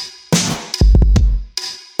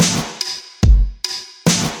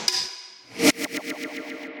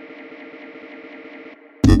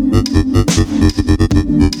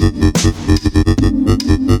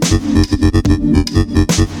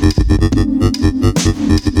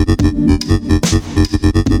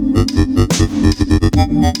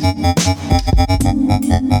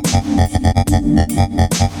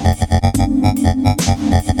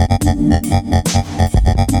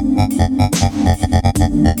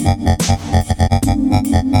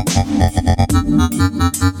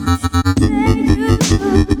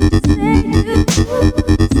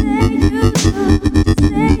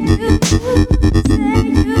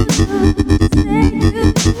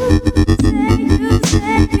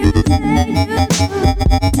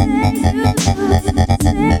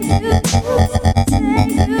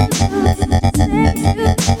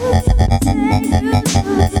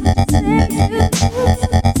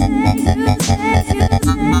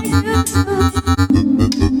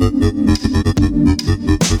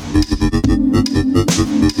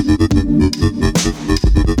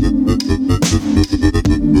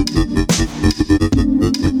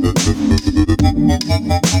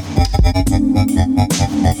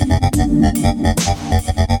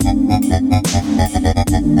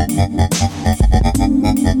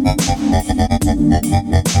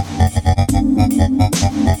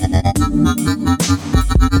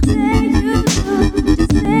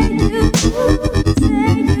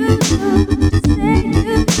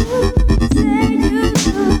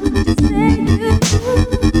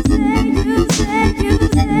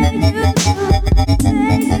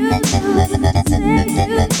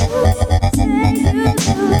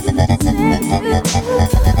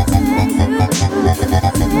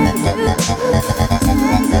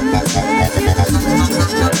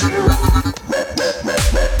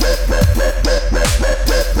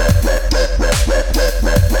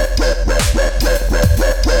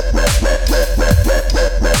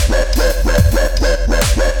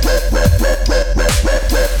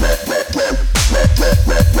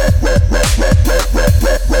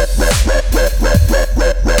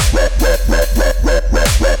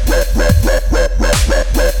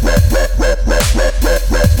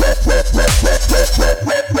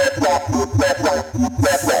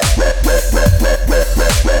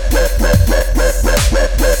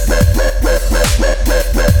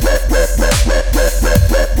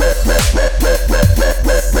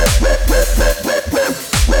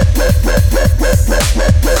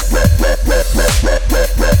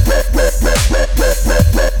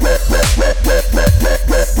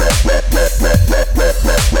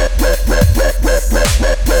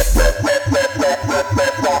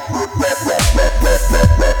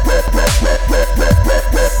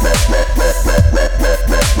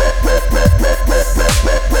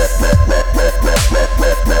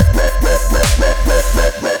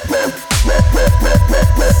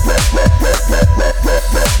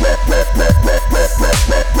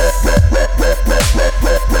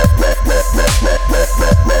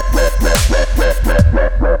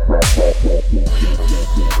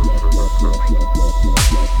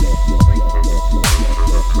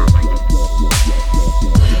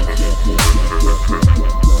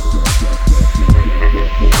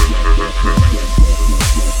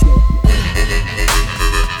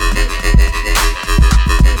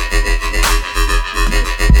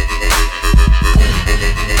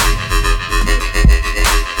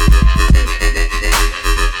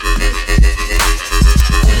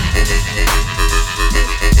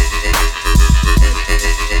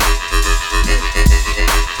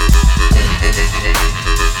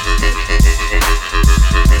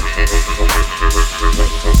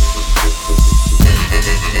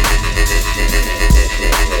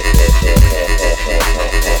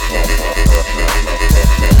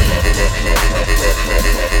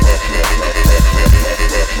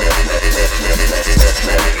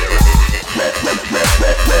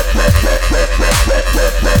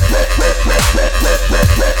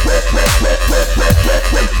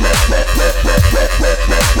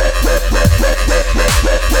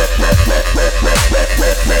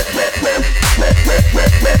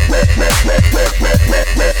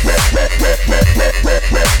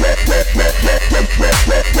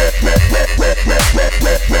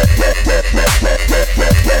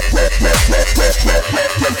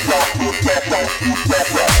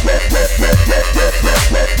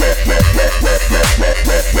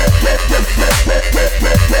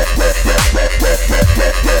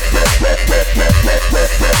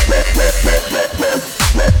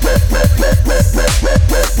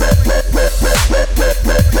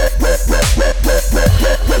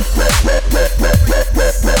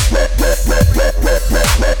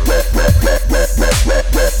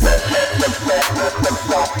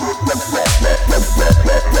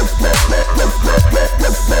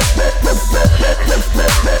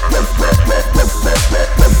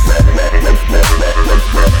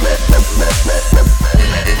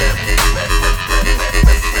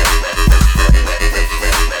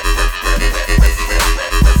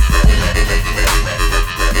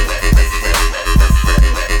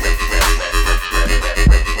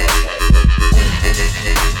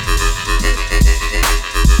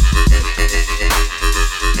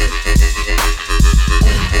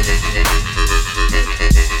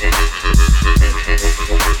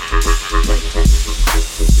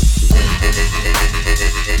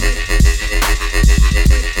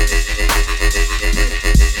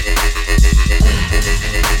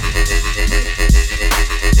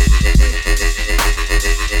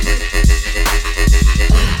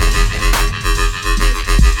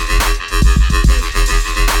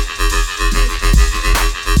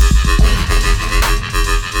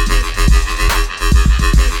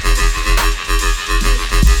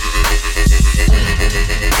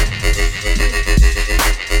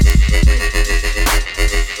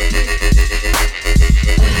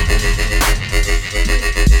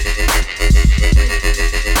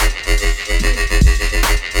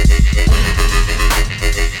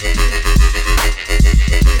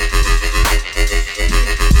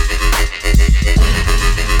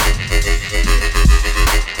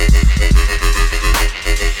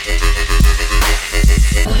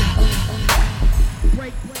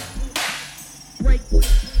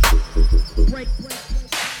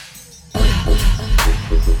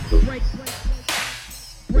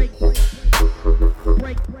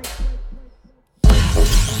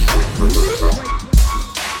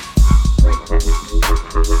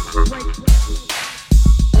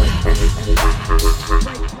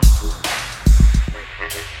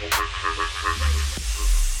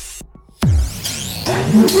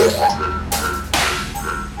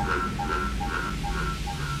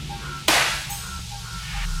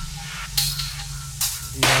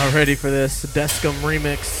 Y'all ready for this Descom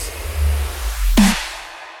remix?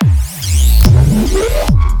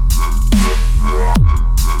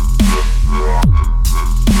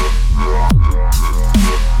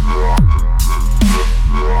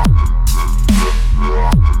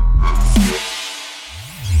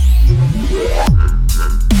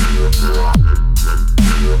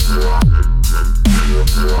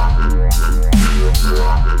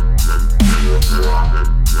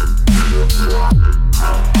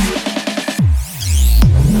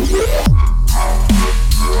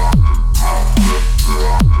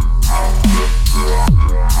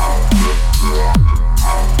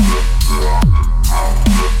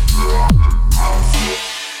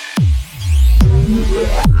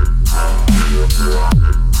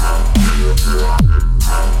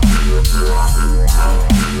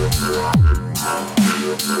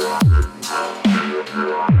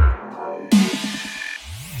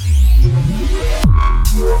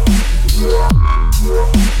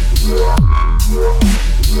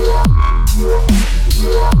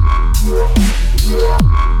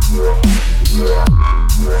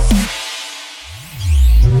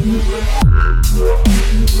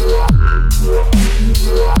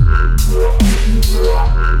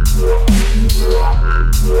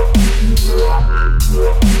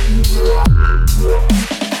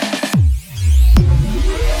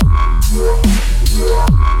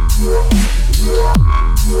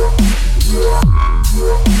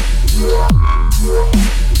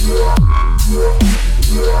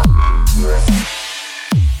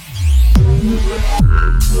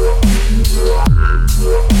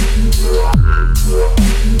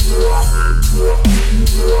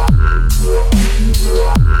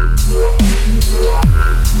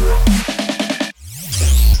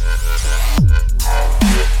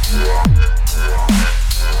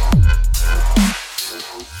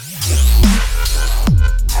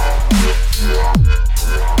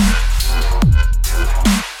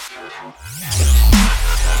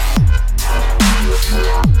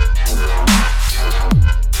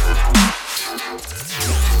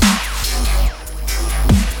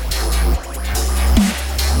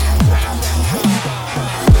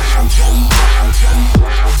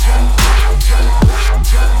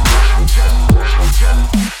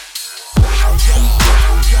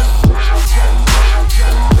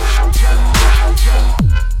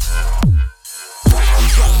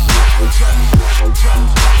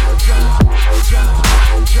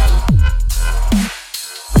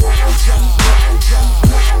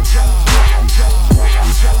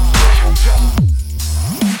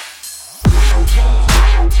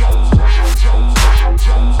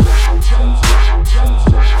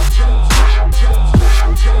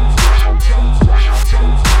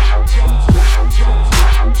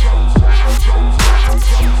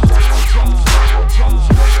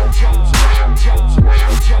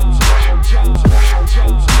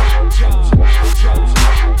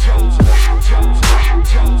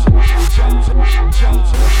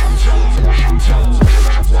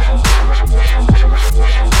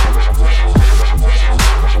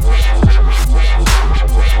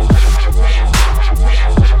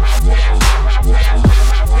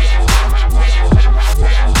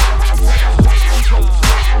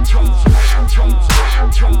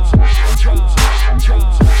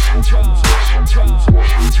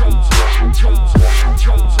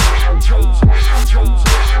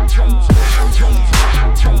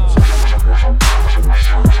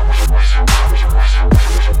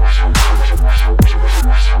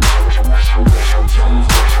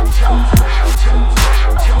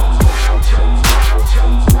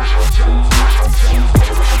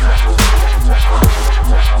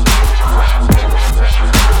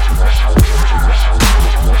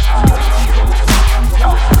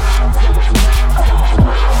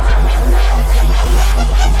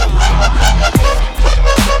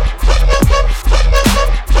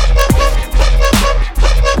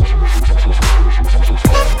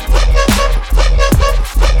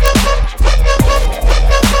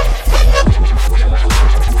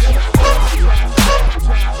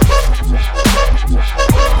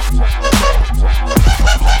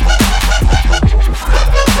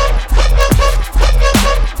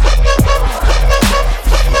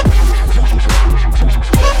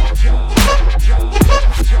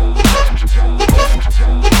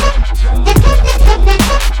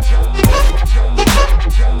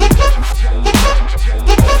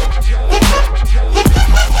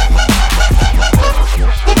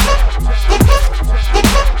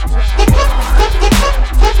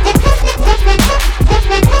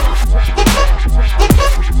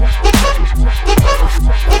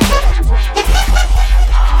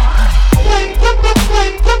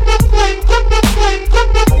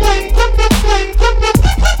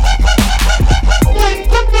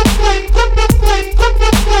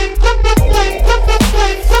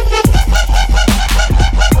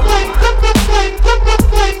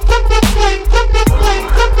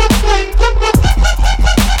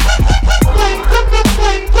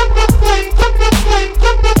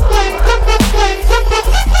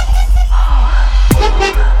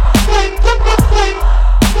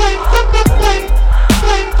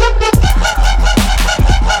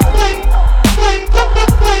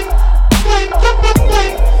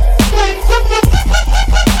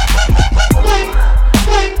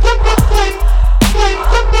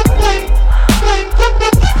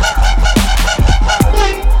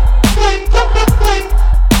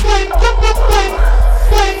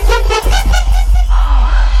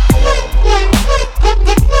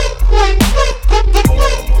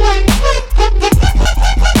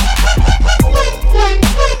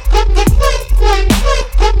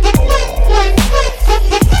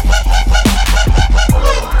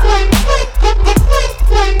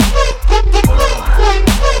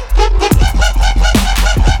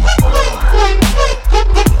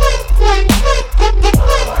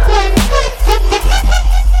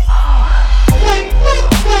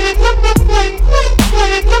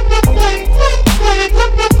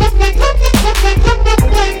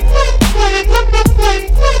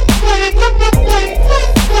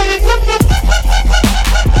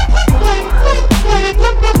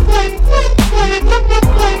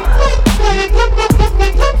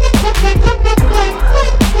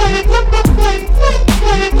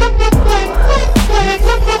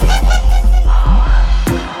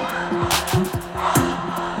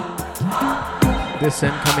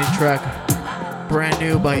 track, brand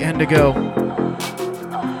new by Endigo.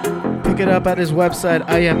 Pick it up at his website,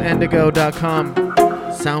 IamEndigo.com,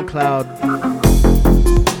 SoundCloud.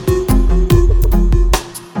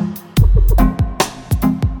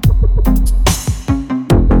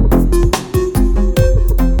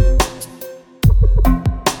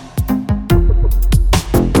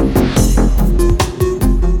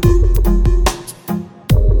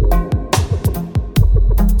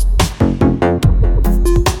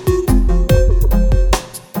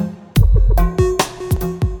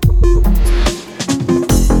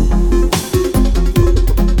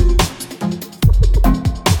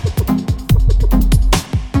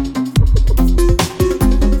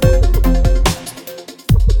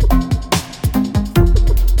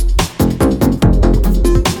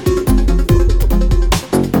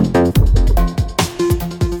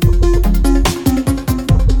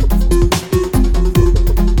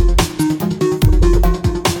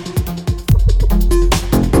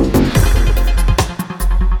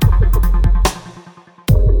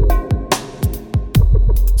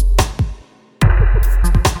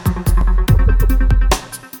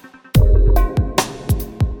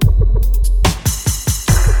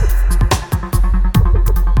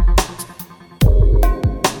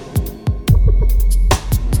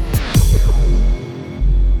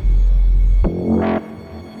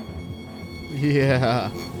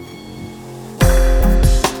 Yeah.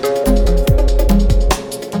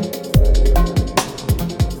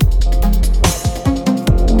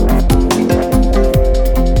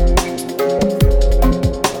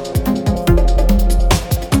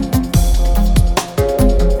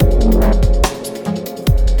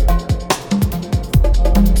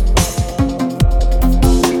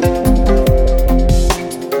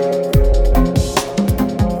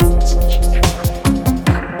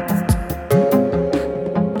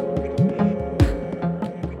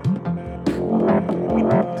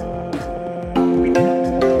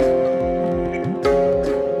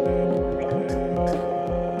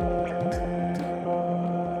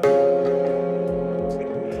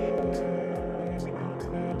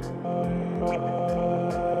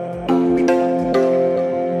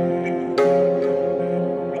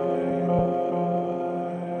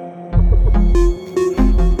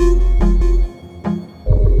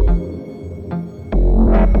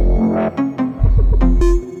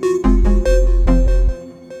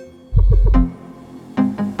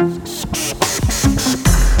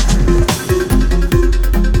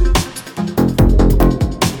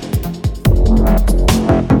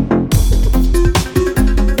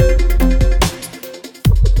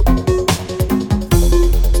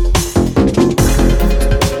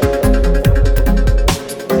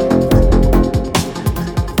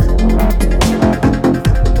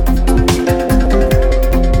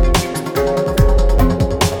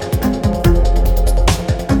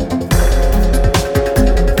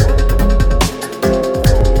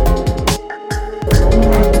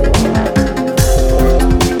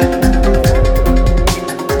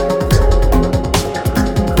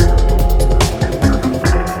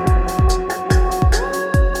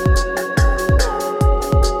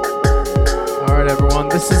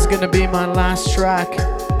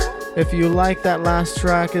 If you like that last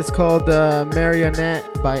track, it's called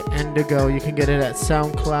Marionette by Endigo. You can get it at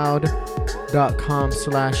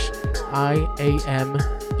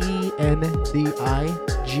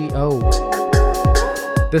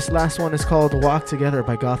soundcloud.com/IAMENDIGO. This last one is called Walk Together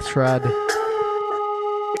by Gothtrad.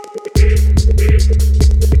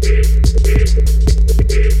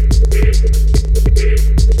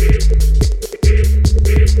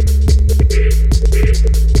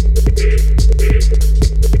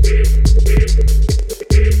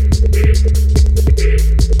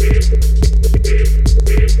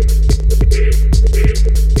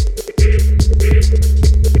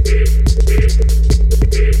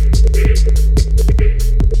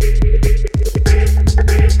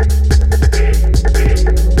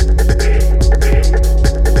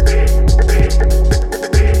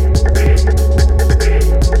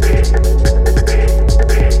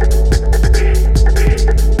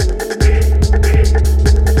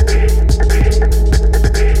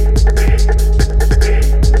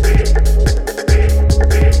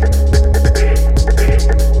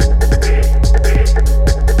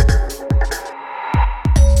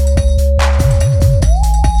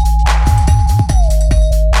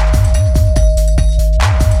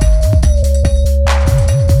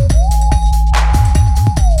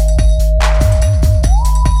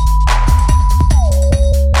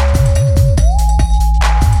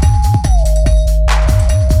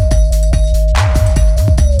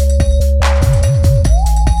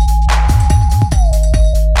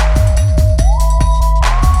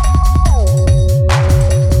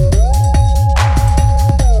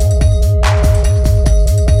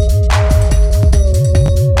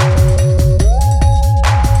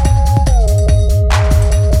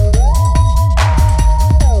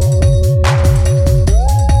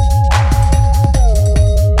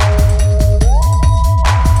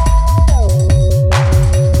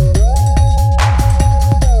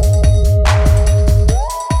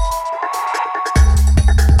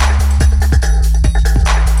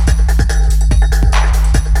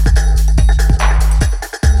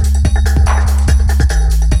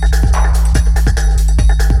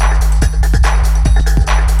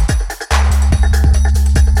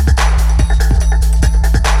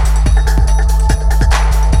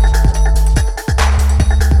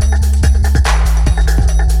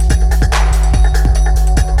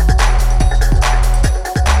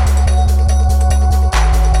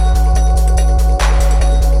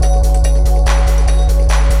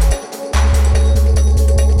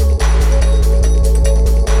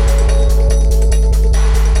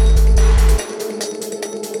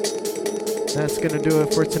 that's gonna do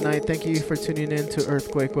it for tonight. Thank you for tuning in to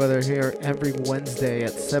Earthquake Weather here every Wednesday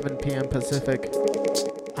at 7 p.m. Pacific.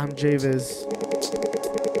 I'm JViz.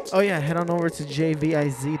 Oh yeah, head on over to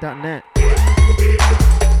jviz.net.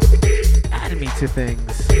 Add me to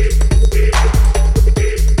things.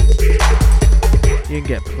 You can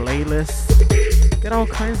get playlists, get all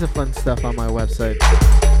kinds of fun stuff on my website.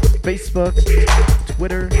 Facebook,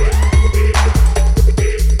 Twitter.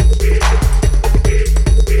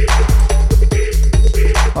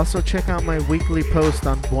 Also check out my weekly post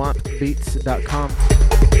on bwompbeats.com.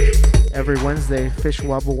 Every Wednesday, Fish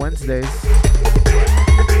Wobble Wednesdays.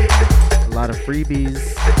 A lot of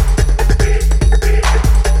freebies.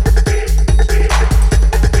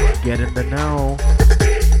 Get in the know.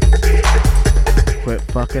 Quit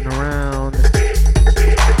fucking around.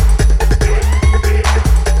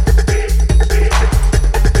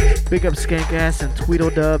 Big up Skank Ass and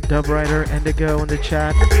Tweedledub, Dubwriter, Indigo in the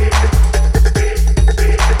chat.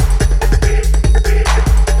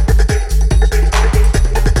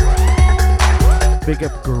 Big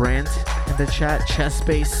up Grant in the chat,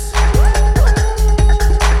 Chessbase.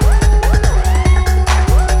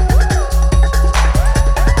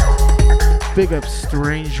 Big up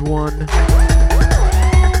Strange One.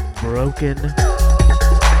 Broken.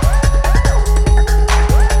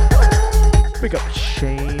 Big up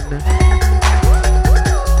Shane.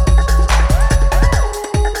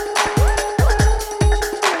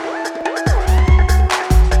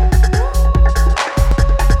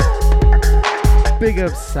 Big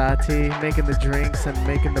up Sati, making the drinks and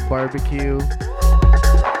making the barbecue.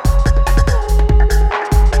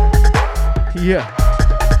 Yeah.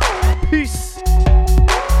 Peace.